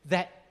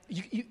that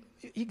you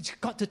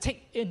got to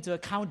take into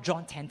account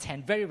John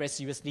 10:10 very, very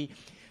seriously.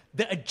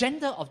 The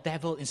agenda of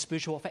devil in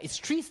spiritual warfare is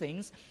three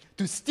things: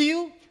 to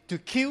steal, to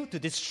kill, to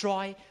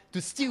destroy.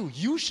 To steal,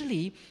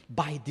 usually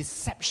by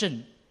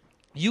deception,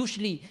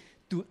 usually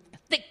to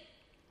take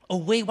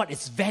away what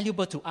is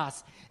valuable to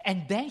us,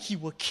 and then he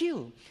will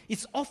kill.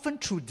 It's often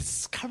through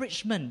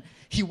discouragement.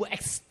 He will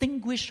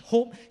extinguish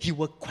hope. He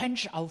will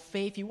quench our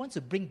faith. He wants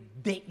to bring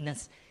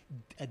deadness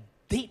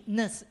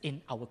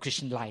in our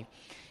Christian life.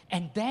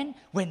 And then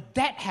when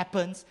that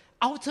happens,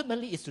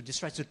 ultimately it's to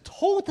destroy, to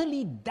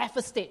totally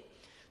devastate,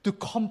 to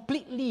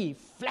completely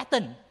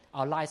flatten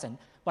our lives. And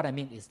what I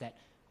mean is that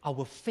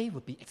our faith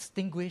will be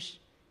extinguished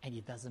and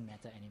it doesn't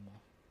matter anymore.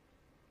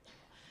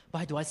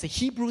 Why do I say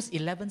Hebrews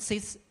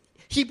 11:6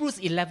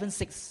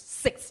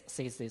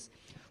 says this: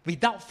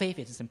 without faith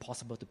it is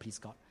impossible to please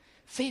God.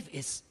 Faith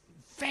is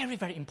very,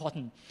 very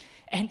important.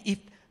 And if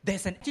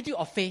there's an attitude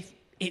of faith,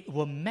 it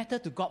will matter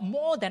to God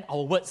more than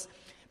our words.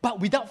 But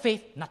without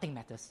faith, nothing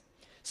matters.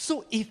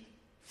 So if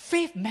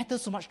faith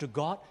matters so much to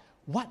God,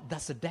 what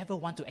does the devil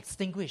want to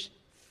extinguish?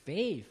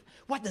 Faith.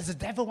 What does the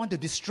devil want to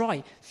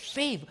destroy?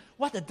 Faith.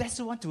 What does the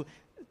devil want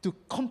to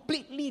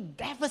completely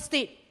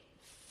devastate?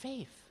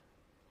 Faith.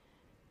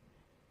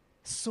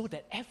 So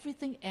that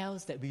everything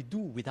else that we do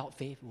without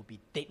faith will be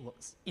dead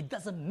works. It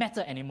doesn't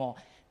matter anymore.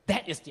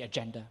 That is the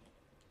agenda.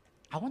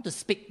 I want to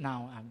speak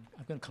now. I'm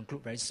going to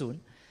conclude very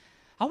soon.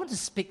 I want to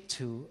speak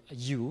to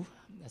you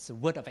as a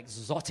word of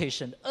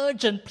exhortation,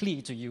 urgent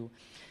plea to you.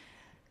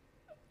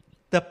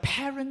 The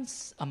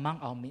parents among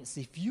our midst,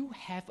 if you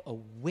have a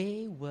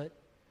wayward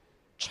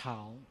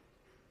child,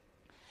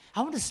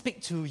 I want to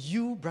speak to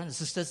you,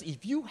 brothers and sisters,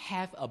 if you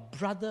have a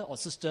brother or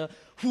sister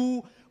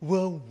who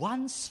were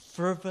once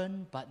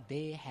fervent but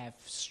they have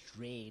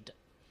strayed.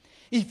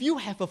 If you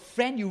have a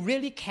friend you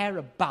really care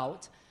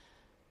about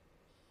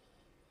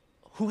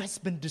who has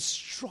been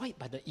destroyed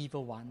by the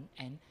evil one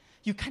and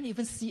you can't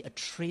even see a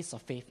trace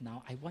of faith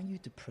now, I want you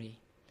to pray.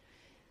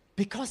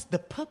 Because the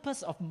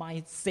purpose of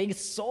my saying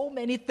so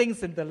many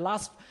things in the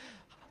last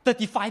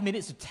 35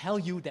 minutes to tell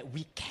you that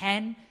we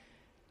can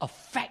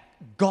affect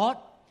God,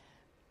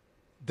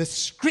 the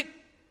script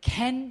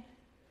can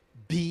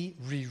be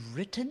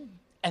rewritten,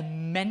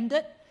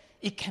 amended,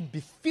 it can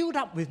be filled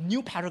up with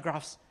new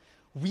paragraphs.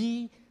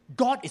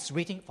 God is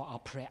waiting for our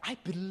prayer. I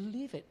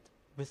believe it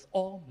with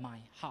all my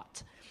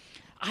heart.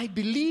 I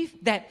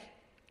believe that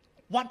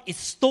what is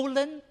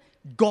stolen,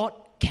 God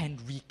can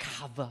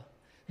recover.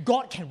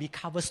 God can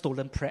recover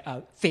stolen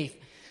faith.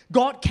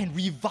 God can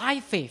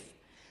revive faith.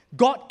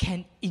 God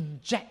can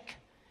inject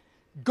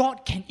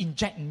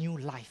new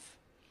life.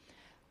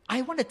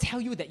 I want to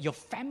tell you that your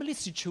family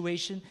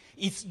situation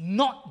is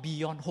not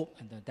beyond hope.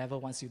 And the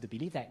devil wants you to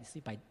believe that, you see,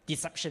 by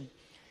deception.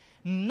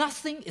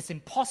 Nothing is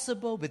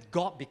impossible with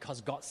God because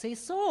God says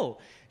so.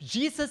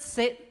 Jesus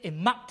said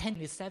in Mark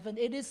 10:7,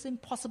 it is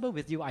impossible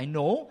with you, I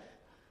know,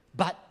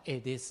 but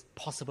it is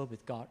possible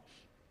with God.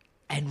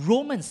 And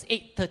Romans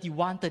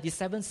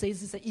 8:31-37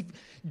 says that if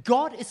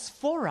God is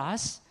for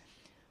us,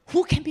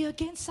 who can be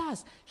against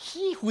us?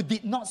 He who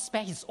did not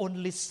spare his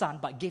only son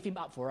but gave him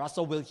up for us,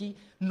 so will he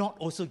not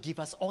also give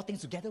us all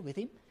things together with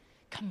him?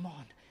 Come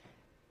on.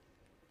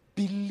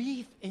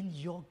 Believe in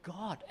your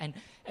God. And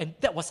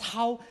that was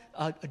how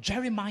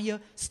Jeremiah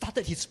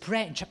started his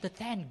prayer in chapter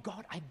 10.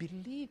 God, I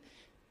believe.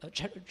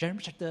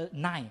 Jeremiah chapter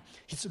 9,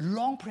 his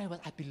long prayer was,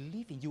 I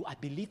believe in you. I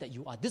believe that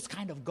you are this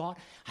kind of God.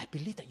 I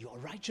believe that you are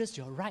righteous,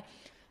 you are right.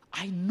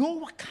 I know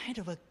what kind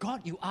of a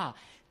God you are.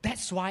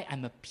 That's why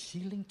I'm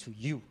appealing to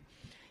you.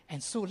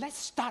 And so let's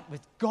start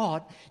with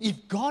God.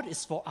 If God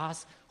is for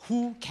us,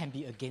 who can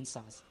be against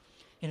us?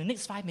 In the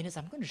next 5 minutes,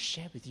 I'm going to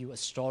share with you a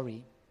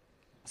story.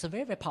 It's a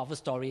very, very powerful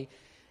story.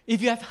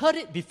 If you have heard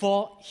it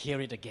before, hear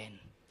it again.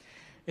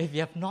 If you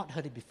have not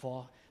heard it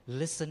before,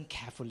 listen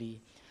carefully.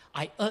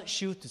 I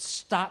urge you to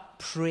start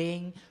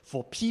praying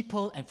for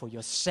people and for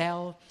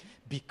yourself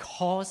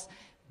because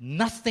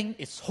nothing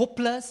is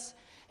hopeless,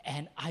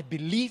 and I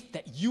believe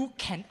that you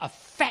can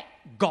affect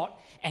God,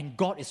 and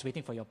God is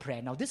waiting for your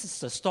prayer. Now, this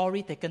is a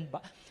story taken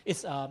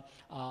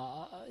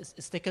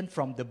it's taken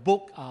from the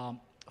book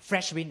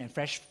Fresh Wind and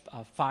Fresh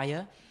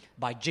Fire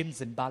by Jim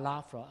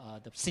Zimbala,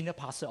 the senior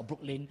pastor of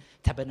Brooklyn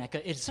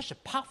Tabernacle. It's such a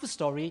powerful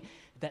story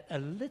that a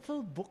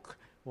little book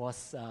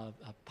was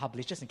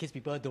published, just in case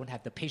people don't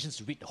have the patience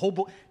to read the whole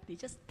book. They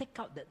just take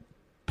out that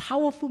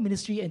powerful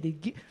ministry and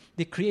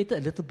they created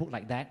a little book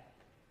like that.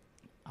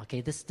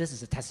 Okay, this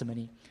is a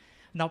testimony.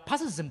 Now,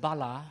 Pastor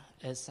Zimbala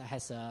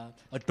has a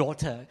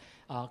daughter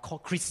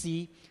called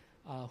Chrissy,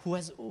 who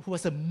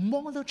was a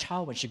model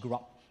child when she grew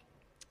up.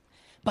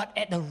 But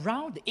at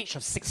around the age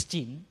of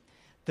 16,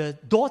 the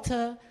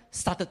daughter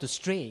started to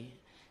stray.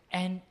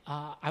 And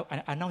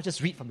I now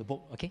just read from the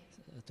book, okay,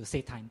 to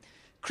save time.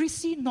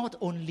 Chrissy not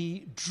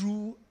only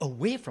drew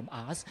away from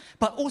us,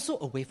 but also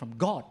away from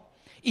God.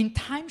 In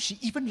time, she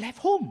even left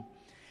home.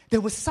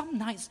 There were some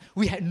nights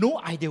we had no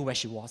idea where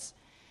she was.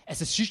 As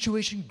the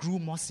situation grew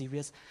more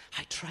serious,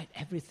 I tried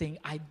everything.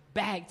 I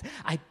begged,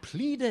 I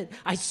pleaded,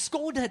 I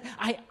scolded,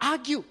 I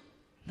argued.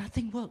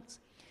 Nothing worked.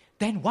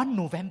 Then one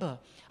November,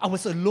 I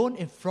was alone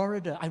in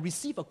Florida. I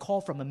received a call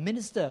from a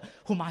minister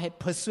whom I had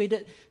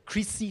persuaded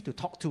Chrissy to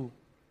talk to.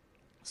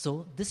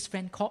 So this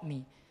friend called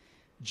me.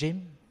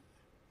 Jim,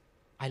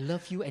 I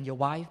love you and your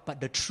wife,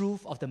 but the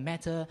truth of the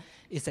matter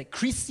is that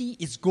Chrissy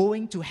is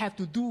going to have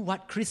to do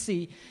what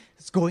Chrissy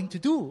is going to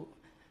do.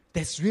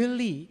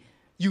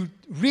 You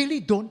really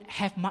don't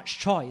have much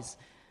choice.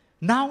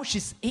 Now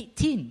she's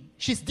 18.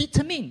 She's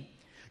determined.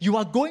 You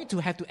are going to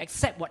have to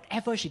accept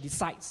whatever she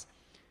decides.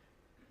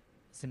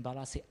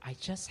 Zimbala said, I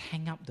just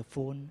hang up the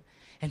phone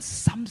and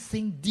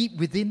something deep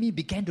within me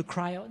began to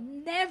cry out,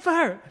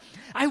 never!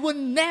 I will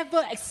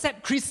never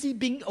accept Chrissy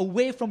being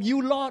away from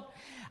you, Lord.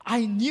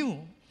 I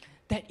knew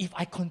that if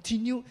I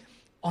continue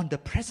on the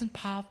present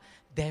path,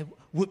 there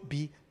would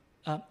be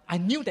I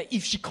knew that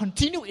if she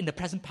continued in the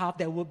present path,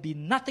 there would be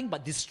nothing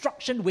but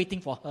destruction waiting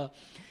for her.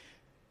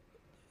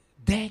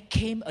 There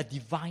came a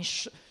divine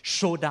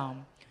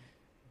showdown.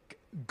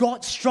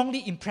 God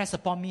strongly impressed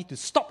upon me to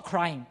stop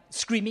crying,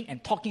 screaming,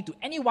 and talking to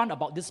anyone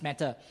about this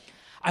matter.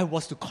 I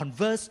was to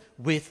converse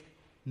with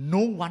no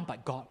one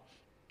but God.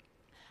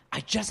 I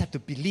just have to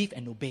believe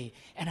and obey.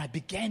 And I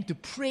began to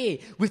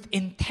pray with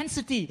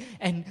intensity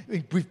and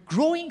with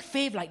growing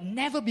faith like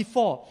never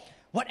before.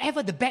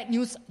 Whatever the bad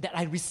news that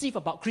I received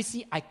about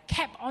Chrissy, I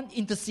kept on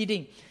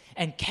interceding.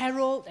 And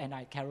Carol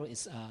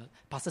is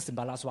Pastor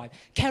Zimbala's wife.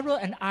 Carol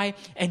and I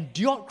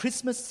endured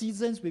Christmas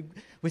seasons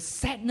with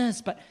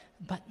sadness, but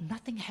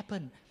nothing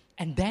happened.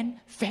 And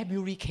then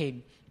February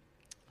came.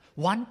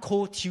 One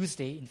cold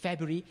Tuesday in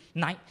February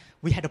night,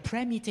 we had a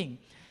prayer meeting.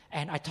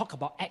 And I talked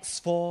about Acts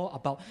 4,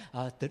 about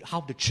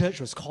how the church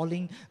was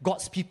calling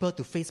God's people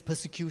to face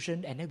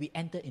persecution. And then we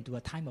entered into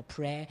a time of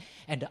prayer.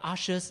 And the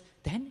ushers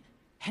then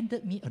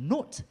handed me a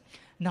note.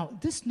 Now,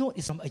 this note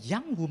is from a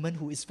young woman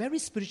who is very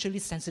spiritually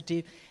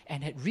sensitive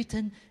and had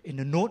written in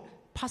the note,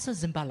 Pastor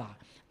Zimbala,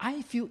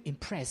 I feel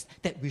impressed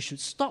that we should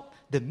stop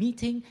the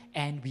meeting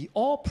and we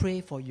all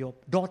pray for your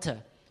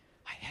daughter.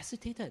 I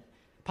hesitated.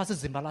 Pastor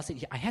Zimbala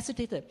said, I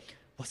hesitated.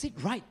 Was it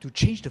right to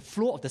change the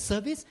flow of the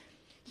service?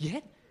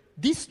 Yet,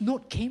 this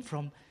note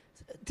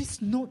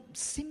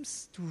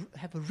seems to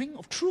have a ring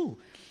of truth.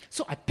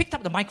 So I picked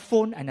up the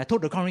microphone and I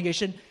told the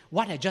congregation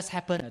what had just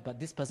happened, but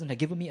this person had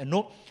given me a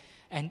note.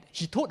 And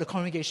he told the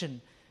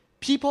congregation,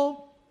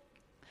 people,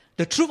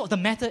 the truth of the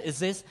matter is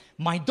this,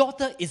 my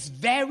daughter is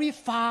very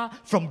far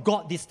from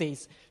God these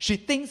days. She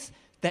thinks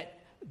that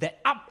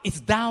up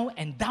is down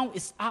and down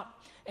is up,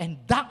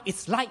 and dark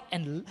is light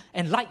and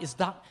light is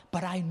dark,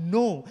 but I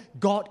know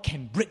God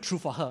can break through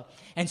for her.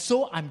 And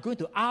so I'm going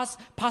to ask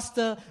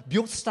Pastor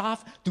Bio's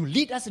staff to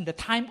lead us in the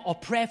time of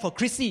prayer for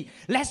Chrissy.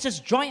 Let's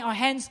just join our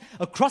hands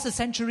across the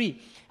sanctuary.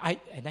 And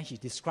then he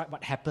described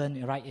what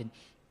happened right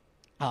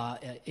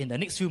in the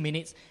next few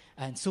minutes.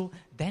 And so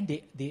then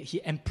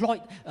he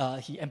employed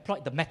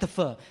the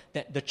metaphor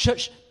that the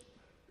church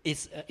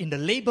is in the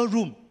labor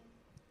room.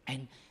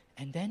 And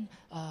then,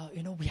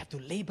 we have to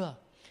labor.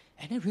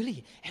 And then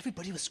really,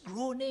 everybody was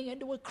groaning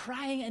and they were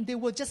crying and they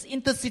were just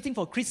interceding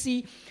for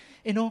Chrissy,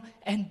 and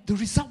the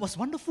result was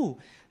wonderful.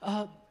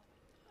 And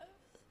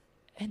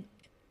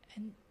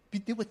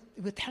they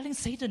were telling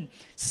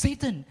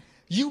Satan,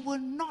 you will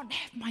not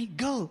have my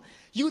girl.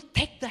 You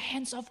take the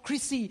hands of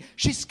Chrissy.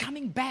 She's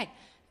coming back.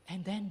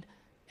 And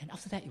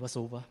after that, it was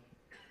over.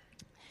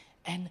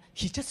 And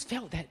he just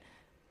felt that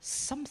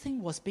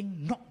something was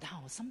being knocked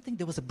down.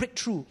 There was a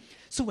breakthrough.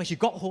 So when she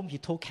got home, he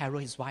told Carol,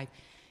 his wife,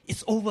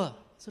 it's over.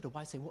 So the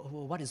wife said,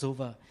 what is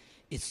over?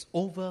 It's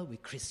over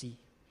with Chrissy.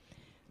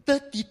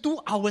 32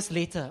 hours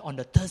later, on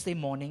the Thursday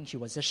morning, she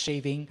was just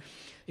shaving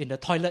in the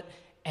toilet,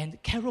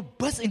 and Carol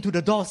burst into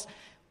the doors,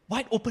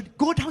 wide open,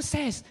 go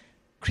downstairs.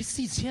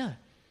 Chrissy's here.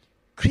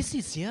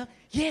 Chrissy's here?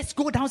 Yes,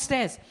 go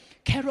downstairs.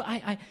 Carol,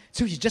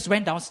 So he just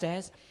went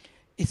downstairs.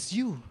 It's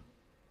you.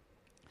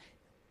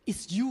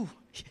 It's you.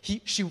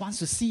 She wants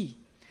to see.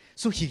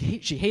 So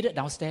she headed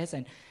downstairs,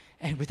 and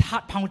And with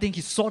heart pounding,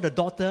 he saw the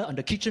daughter on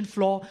the kitchen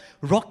floor,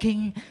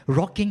 rocking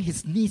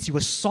his knees. He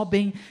was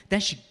sobbing. Then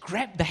she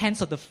grabbed the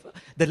hands of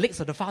the legs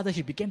of the father.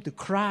 He began to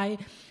cry.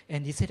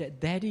 And he said that,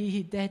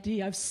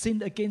 Daddy, I've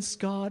sinned against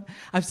God.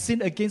 I've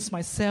sinned against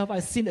myself.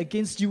 I've sinned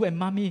against you and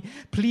Mommy.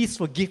 Please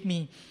forgive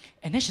me.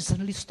 And then she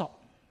suddenly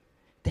stopped.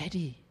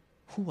 Daddy,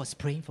 who was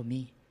praying for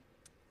me?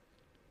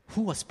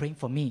 Who was praying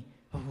for me?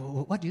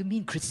 What do you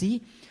mean,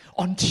 Chrissy?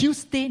 On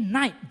Tuesday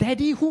night,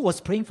 Daddy, who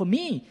was praying for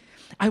me?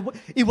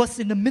 It was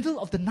in the middle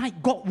of the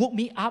night. God woke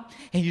me up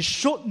and He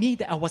showed me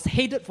that I was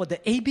headed for the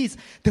abyss.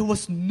 There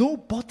was no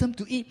bottom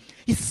to it.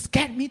 It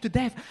scared me to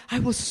death. I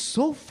was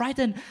so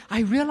frightened.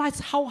 I realized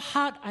how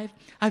hard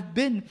I've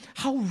been,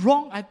 how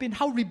wrong I've been,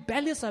 how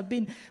rebellious I've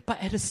been.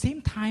 But at the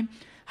same time,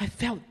 I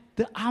felt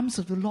the arms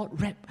of the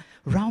Lord wrap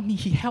around me.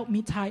 He held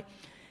me tight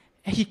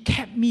and He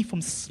kept me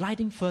from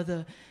sliding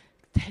further.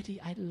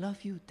 Daddy, I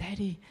love you.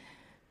 Daddy,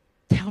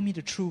 tell me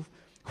the truth.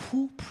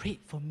 Who prayed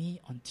for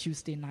me on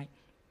Tuesday night?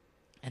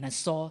 And I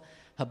saw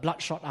her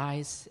bloodshot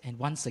eyes, and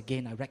once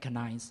again I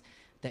recognized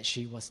that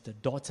she was the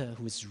daughter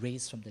who was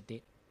raised from the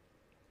dead.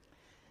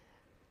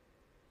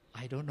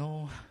 I don't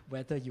know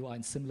whether you are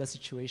in a similar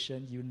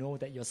situation. You know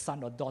that your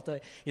son or daughter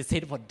is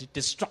headed for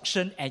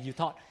destruction, and you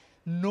thought,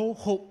 no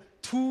hope,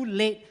 too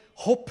late,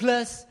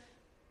 hopeless.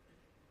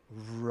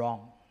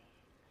 Wrong.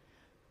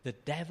 The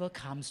devil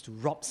comes to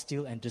rob,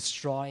 steal, and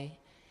destroy.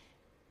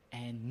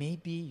 And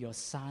maybe your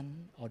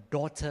son or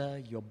daughter,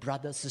 your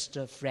brother,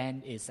 sister,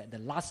 friend is at the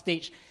last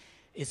stage,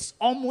 is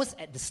almost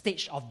at the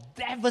stage of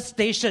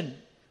devastation,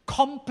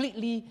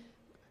 completely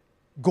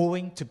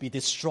going to be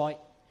destroyed.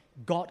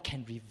 God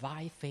can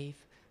revive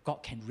faith.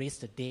 God can raise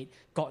the dead.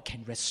 God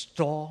can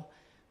restore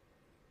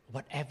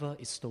whatever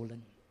is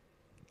stolen.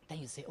 Then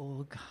you say,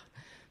 oh God,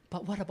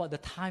 but what about the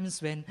times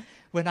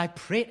when I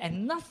prayed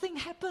and nothing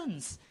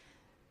happens?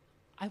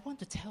 I want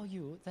to tell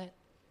you that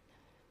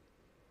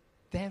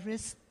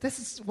this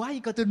is why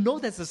you got to know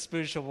there's a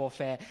spiritual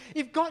warfare.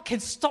 If God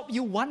can stop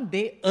you one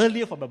day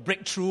earlier from a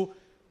breakthrough,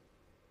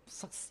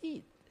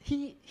 succeed.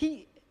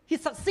 He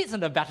succeeds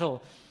in the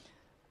battle.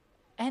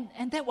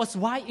 And that was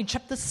why in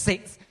chapter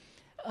 6,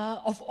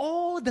 of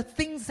all the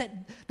things that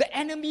the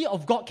enemy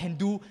of God can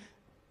do,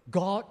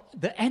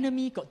 the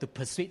enemy got to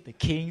persuade the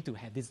king to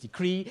have this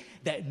decree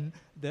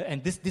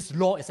and this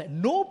law is that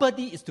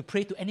nobody is to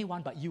pray to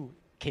anyone but you,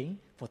 king,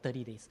 for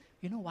 30 days.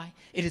 You know why?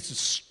 It is to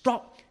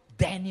stop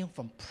Daniel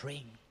from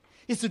praying.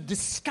 It's to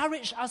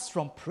discourage us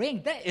from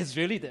praying. That is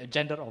really the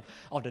agenda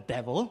of the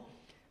devil.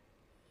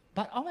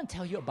 But I want to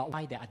tell you about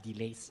why there are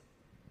delays.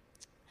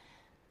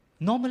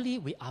 Normally,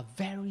 we are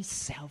very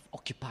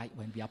self-occupied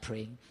when we are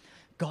praying.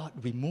 God,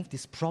 remove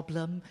this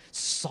problem,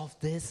 solve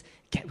this,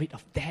 get rid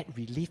of that,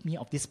 relieve me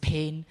of this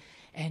pain.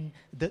 And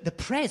the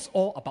prayer is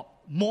all about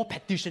more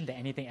petition than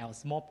anything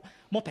else, more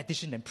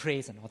petition than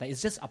praise and all that.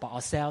 It's just about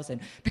ourselves,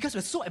 and because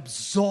we're so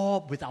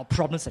absorbed with our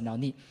problems and our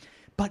need.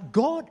 But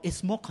God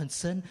is more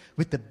concerned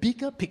with the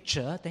bigger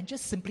picture than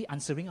just simply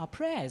answering our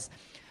prayers.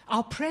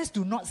 Our prayers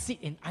do not sit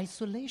in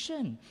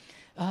isolation.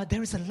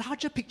 There is a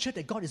larger picture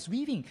that God is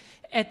weaving.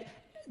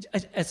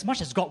 As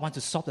much as God wants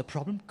to solve the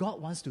problem, God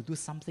wants to do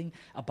something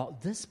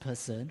about this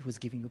person who's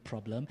giving you a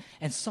problem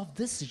and solve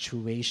this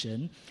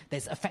situation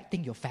that's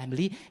affecting your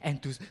family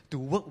and to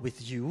work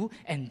with you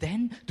and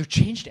then to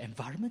change the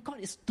environment.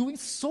 God is doing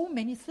so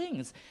many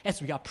things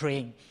as we are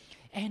praying.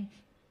 And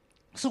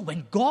so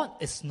when God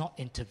is not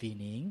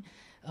intervening,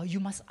 you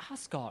must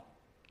ask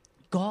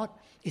God,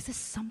 is there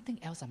something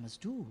else I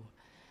must do?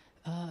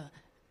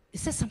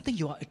 Is there something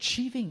you are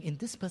achieving in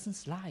this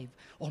person's life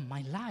or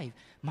my life?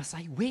 Must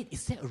I wait?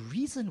 Is there a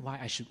reason why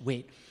I should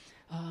wait?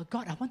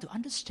 God, I want to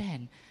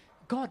understand.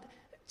 God,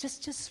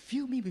 just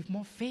fill me with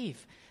more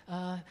faith.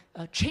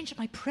 Change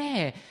my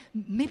prayer.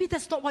 Maybe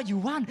that's not what you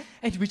want.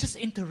 And we just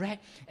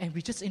interact. And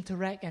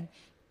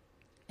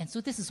so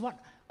this is what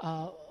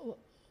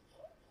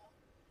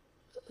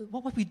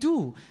we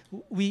do.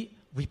 We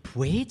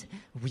wait,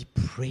 we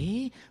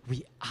pray,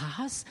 we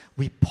ask,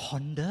 we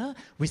ponder,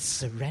 we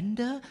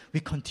surrender,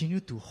 we continue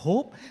to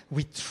hope,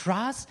 we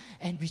trust,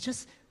 and we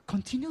just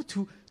continue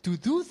to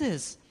do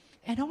this.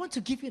 And I want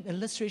to give you an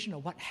illustration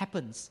of what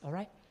happens, all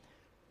right?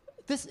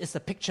 This is a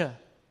picture.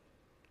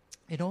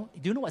 Do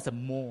you know what's a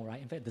mole,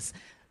 right? In fact,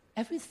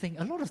 a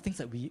lot of things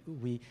that we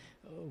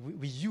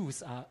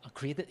use are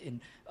created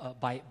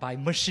by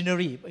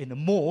machinery in a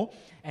mole,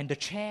 and the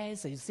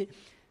chairs that you sit.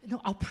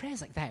 Our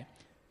prayers like that.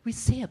 We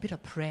say a bit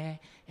of prayer,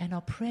 and our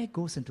prayer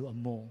goes into a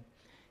mole.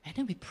 And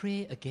then we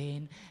pray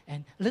again,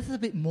 and a little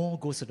bit more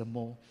goes to the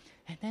mole.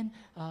 And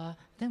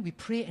then we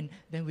pray, and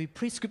then we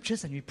pray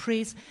scriptures, and we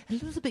praise,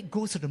 and a little bit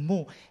goes to the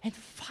mole. And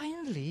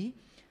finally,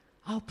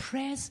 our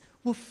prayers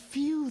will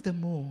fill the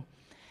mole.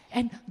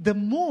 And the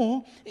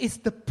mole is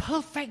the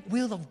perfect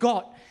will of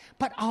God.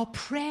 But our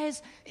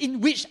prayers,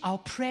 in which our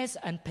prayers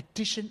and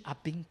petition are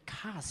being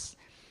cast.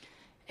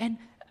 And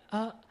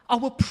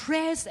our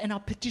prayers and our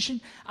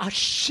petition are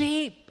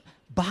shaped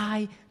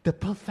by the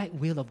perfect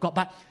will of God.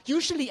 But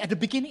usually at the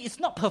beginning, it's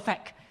not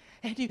perfect.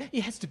 And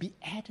it has to be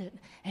added,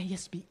 and it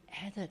has to be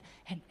added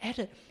and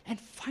added. And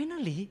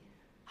finally,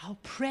 our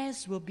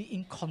prayers will be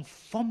in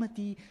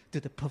conformity to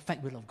the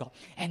perfect will of God.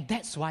 And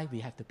that's why we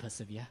have to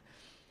persevere.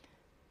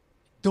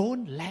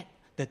 Don't let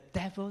the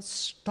devil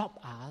stop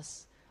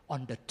us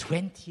on the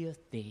 20th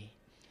day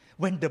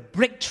when the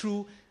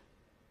breakthrough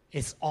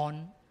is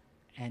on,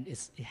 and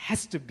it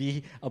has to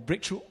be a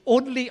breakthrough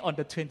only on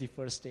the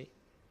 21st day.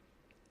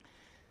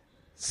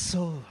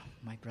 So,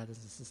 my brothers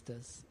and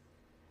sisters,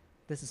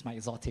 this is my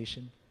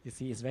exhortation. You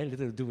see, it's very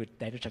little to do with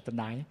Daniel chapter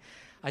 9.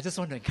 I just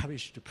want to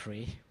encourage you to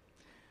pray.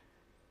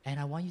 And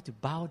I want you to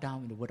bow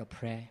down in the word of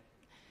prayer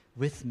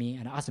with me,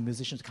 and I ask the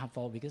musicians to come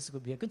forward because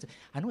we are going to,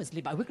 I know it's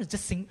late, but we're going to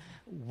just sing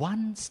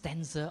one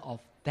stanza of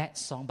that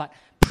song. But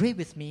pray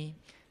with me.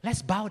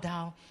 Let's bow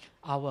down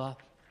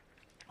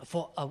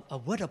for a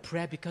word of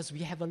prayer, because we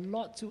have a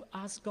lot to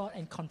ask God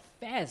and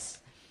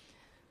confess.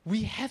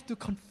 We have to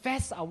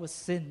confess our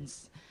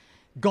sins.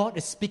 God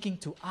is speaking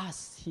to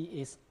us. He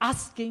is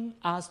asking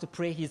us to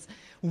pray. He's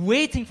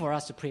waiting for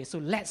us to pray. So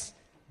let's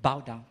bow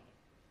down,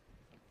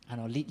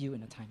 and I'll lead you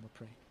in a time of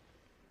prayer.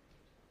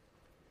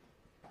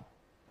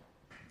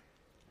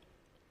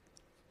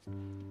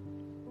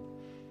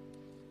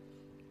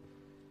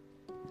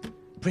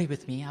 Pray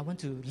with me. I want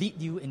to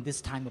lead you in this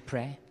time of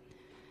prayer.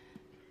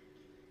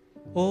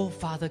 Oh,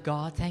 Father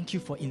God, thank you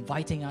for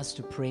inviting us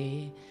to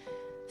pray.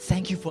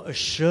 Thank you for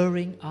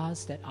assuring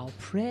us that our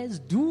prayers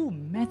do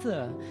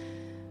matter.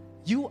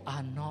 You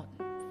are not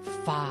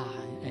far,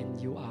 and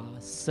you are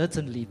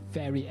certainly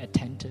very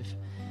attentive.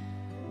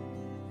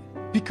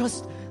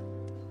 Because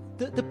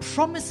the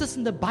promises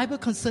in the Bible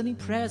concerning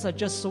prayers are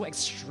just so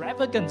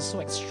extravagant, so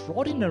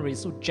extraordinary,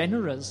 so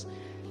generous.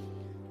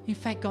 In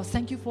fact, God,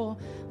 thank you for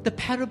the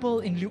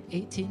parable in Luke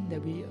 18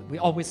 that we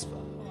always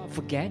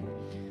forget.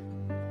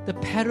 The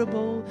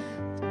parable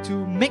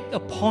to make a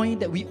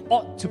point that we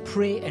ought to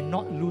pray and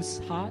not lose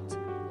heart.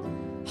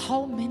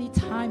 How many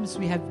times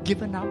we have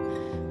given up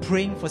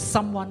praying for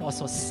someone or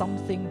for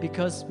something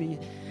because we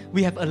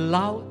have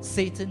allowed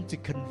Satan to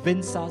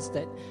convince us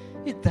that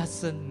it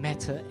doesn't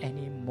matter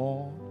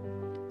anymore.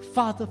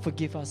 Father,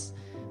 forgive us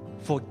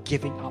for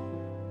giving up.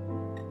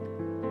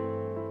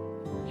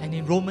 And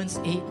in Romans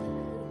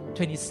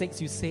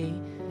 8:26, you say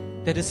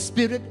that the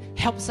Spirit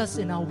helps us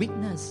in our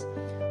weakness.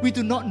 We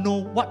do not know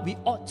what we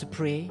ought to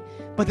pray,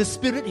 but the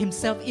Spirit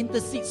Himself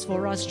intercedes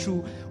for us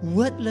through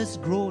wordless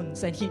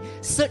groans, and He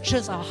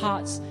searches our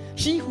hearts.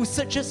 He who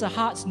searches our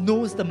hearts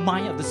knows the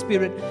mind of the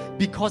Spirit,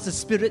 because the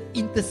Spirit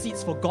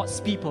intercedes for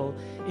God's people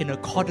in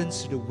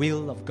accordance to the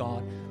will of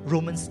God.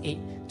 Romans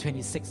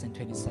 8:26 and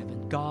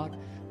 27. God,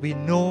 we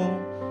know,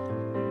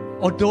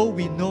 although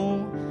we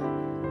know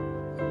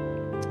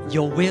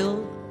Your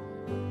will,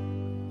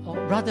 or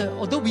rather,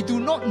 although we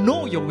do not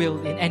know Your will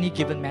in any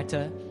given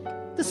matter,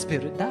 the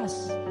Spirit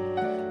does.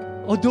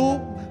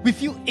 Although we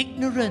feel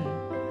ignorant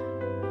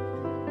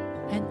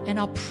and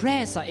our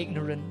prayers are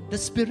ignorant, the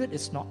Spirit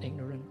is not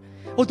ignorant.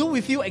 Although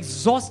we feel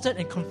exhausted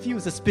and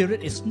confused, the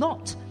Spirit is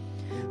not.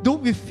 Though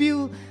we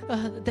feel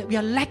that we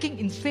are lacking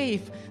in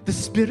faith, the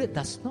Spirit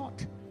does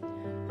not.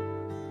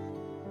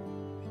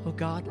 Oh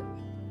God,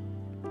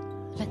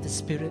 let the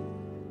Spirit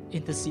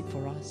intercede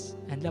for us,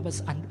 and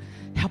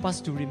help us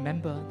to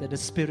remember that the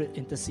Spirit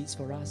intercedes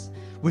for us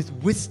with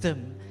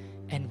wisdom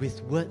and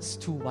with words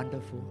too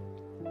wonderful.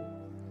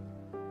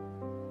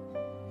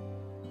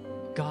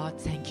 God,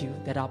 thank you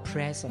that our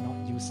prayers are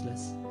not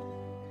useless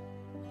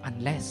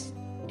unless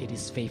it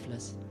is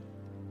faithless.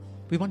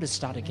 We want to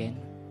start again.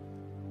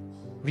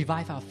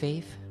 Revive our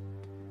faith.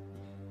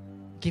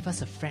 Give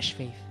us a fresh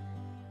faith.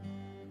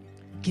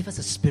 Give us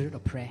a spirit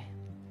of prayer.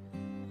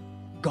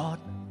 God,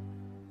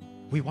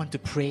 we want to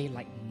pray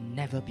like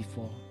never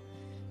before.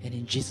 And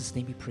in Jesus'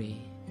 name we pray.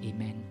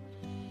 Amen.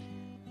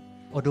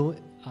 Although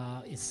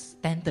it's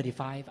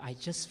 10:35, I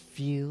just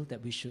feel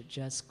that we should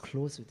just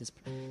close with this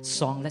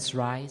song. Let's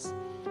rise,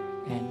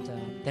 and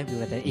then we'll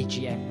have the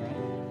AGM, right?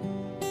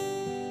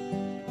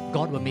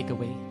 God will make a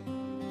way.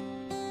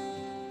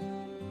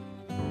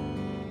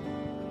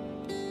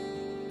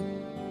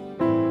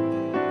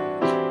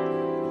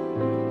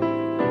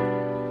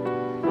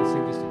 Let's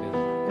sing this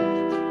together.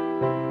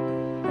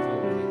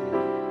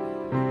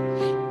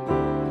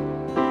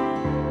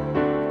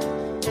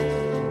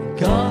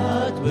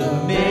 God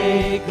will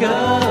make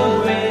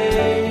a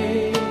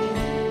way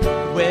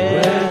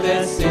where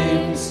there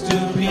seems to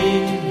be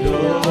no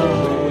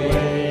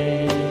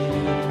way.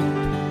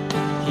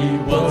 He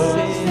works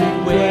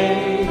in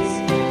ways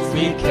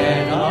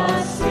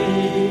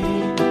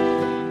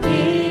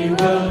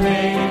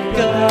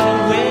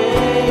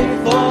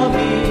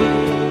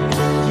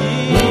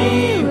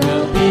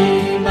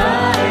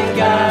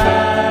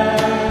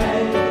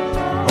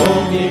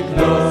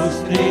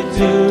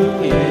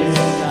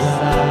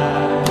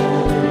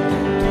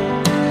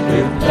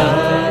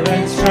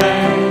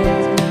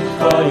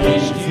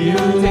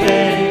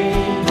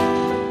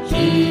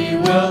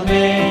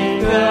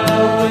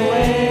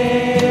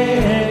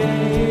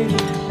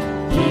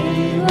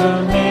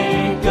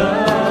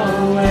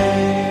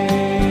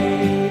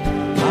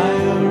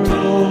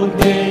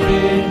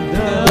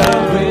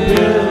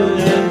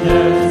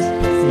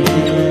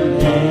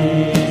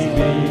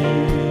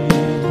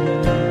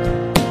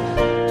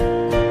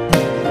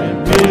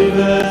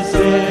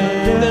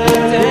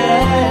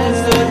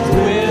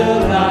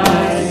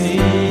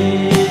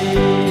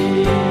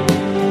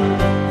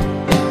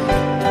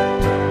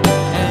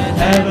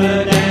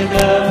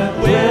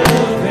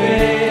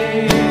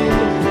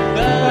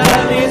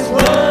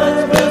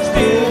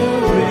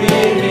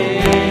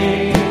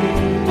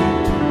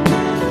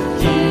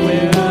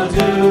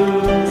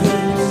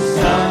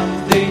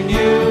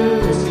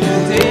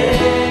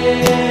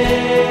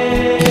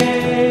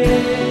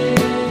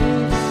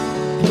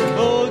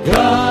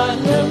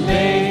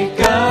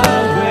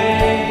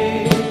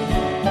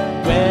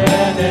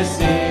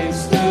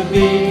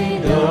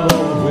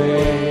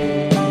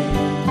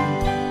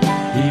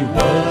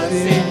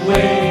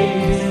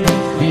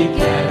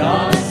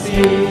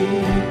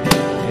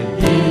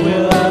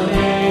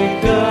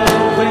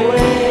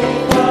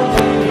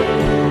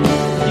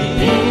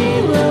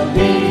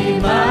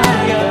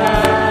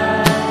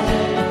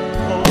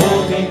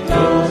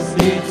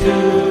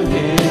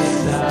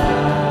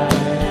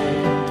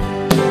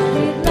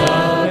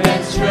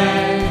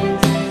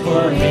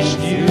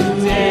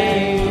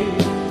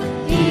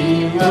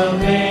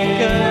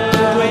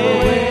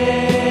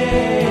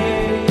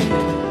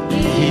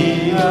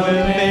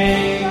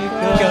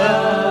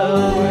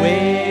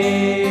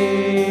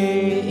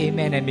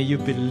you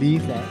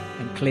believe that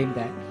and claim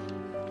that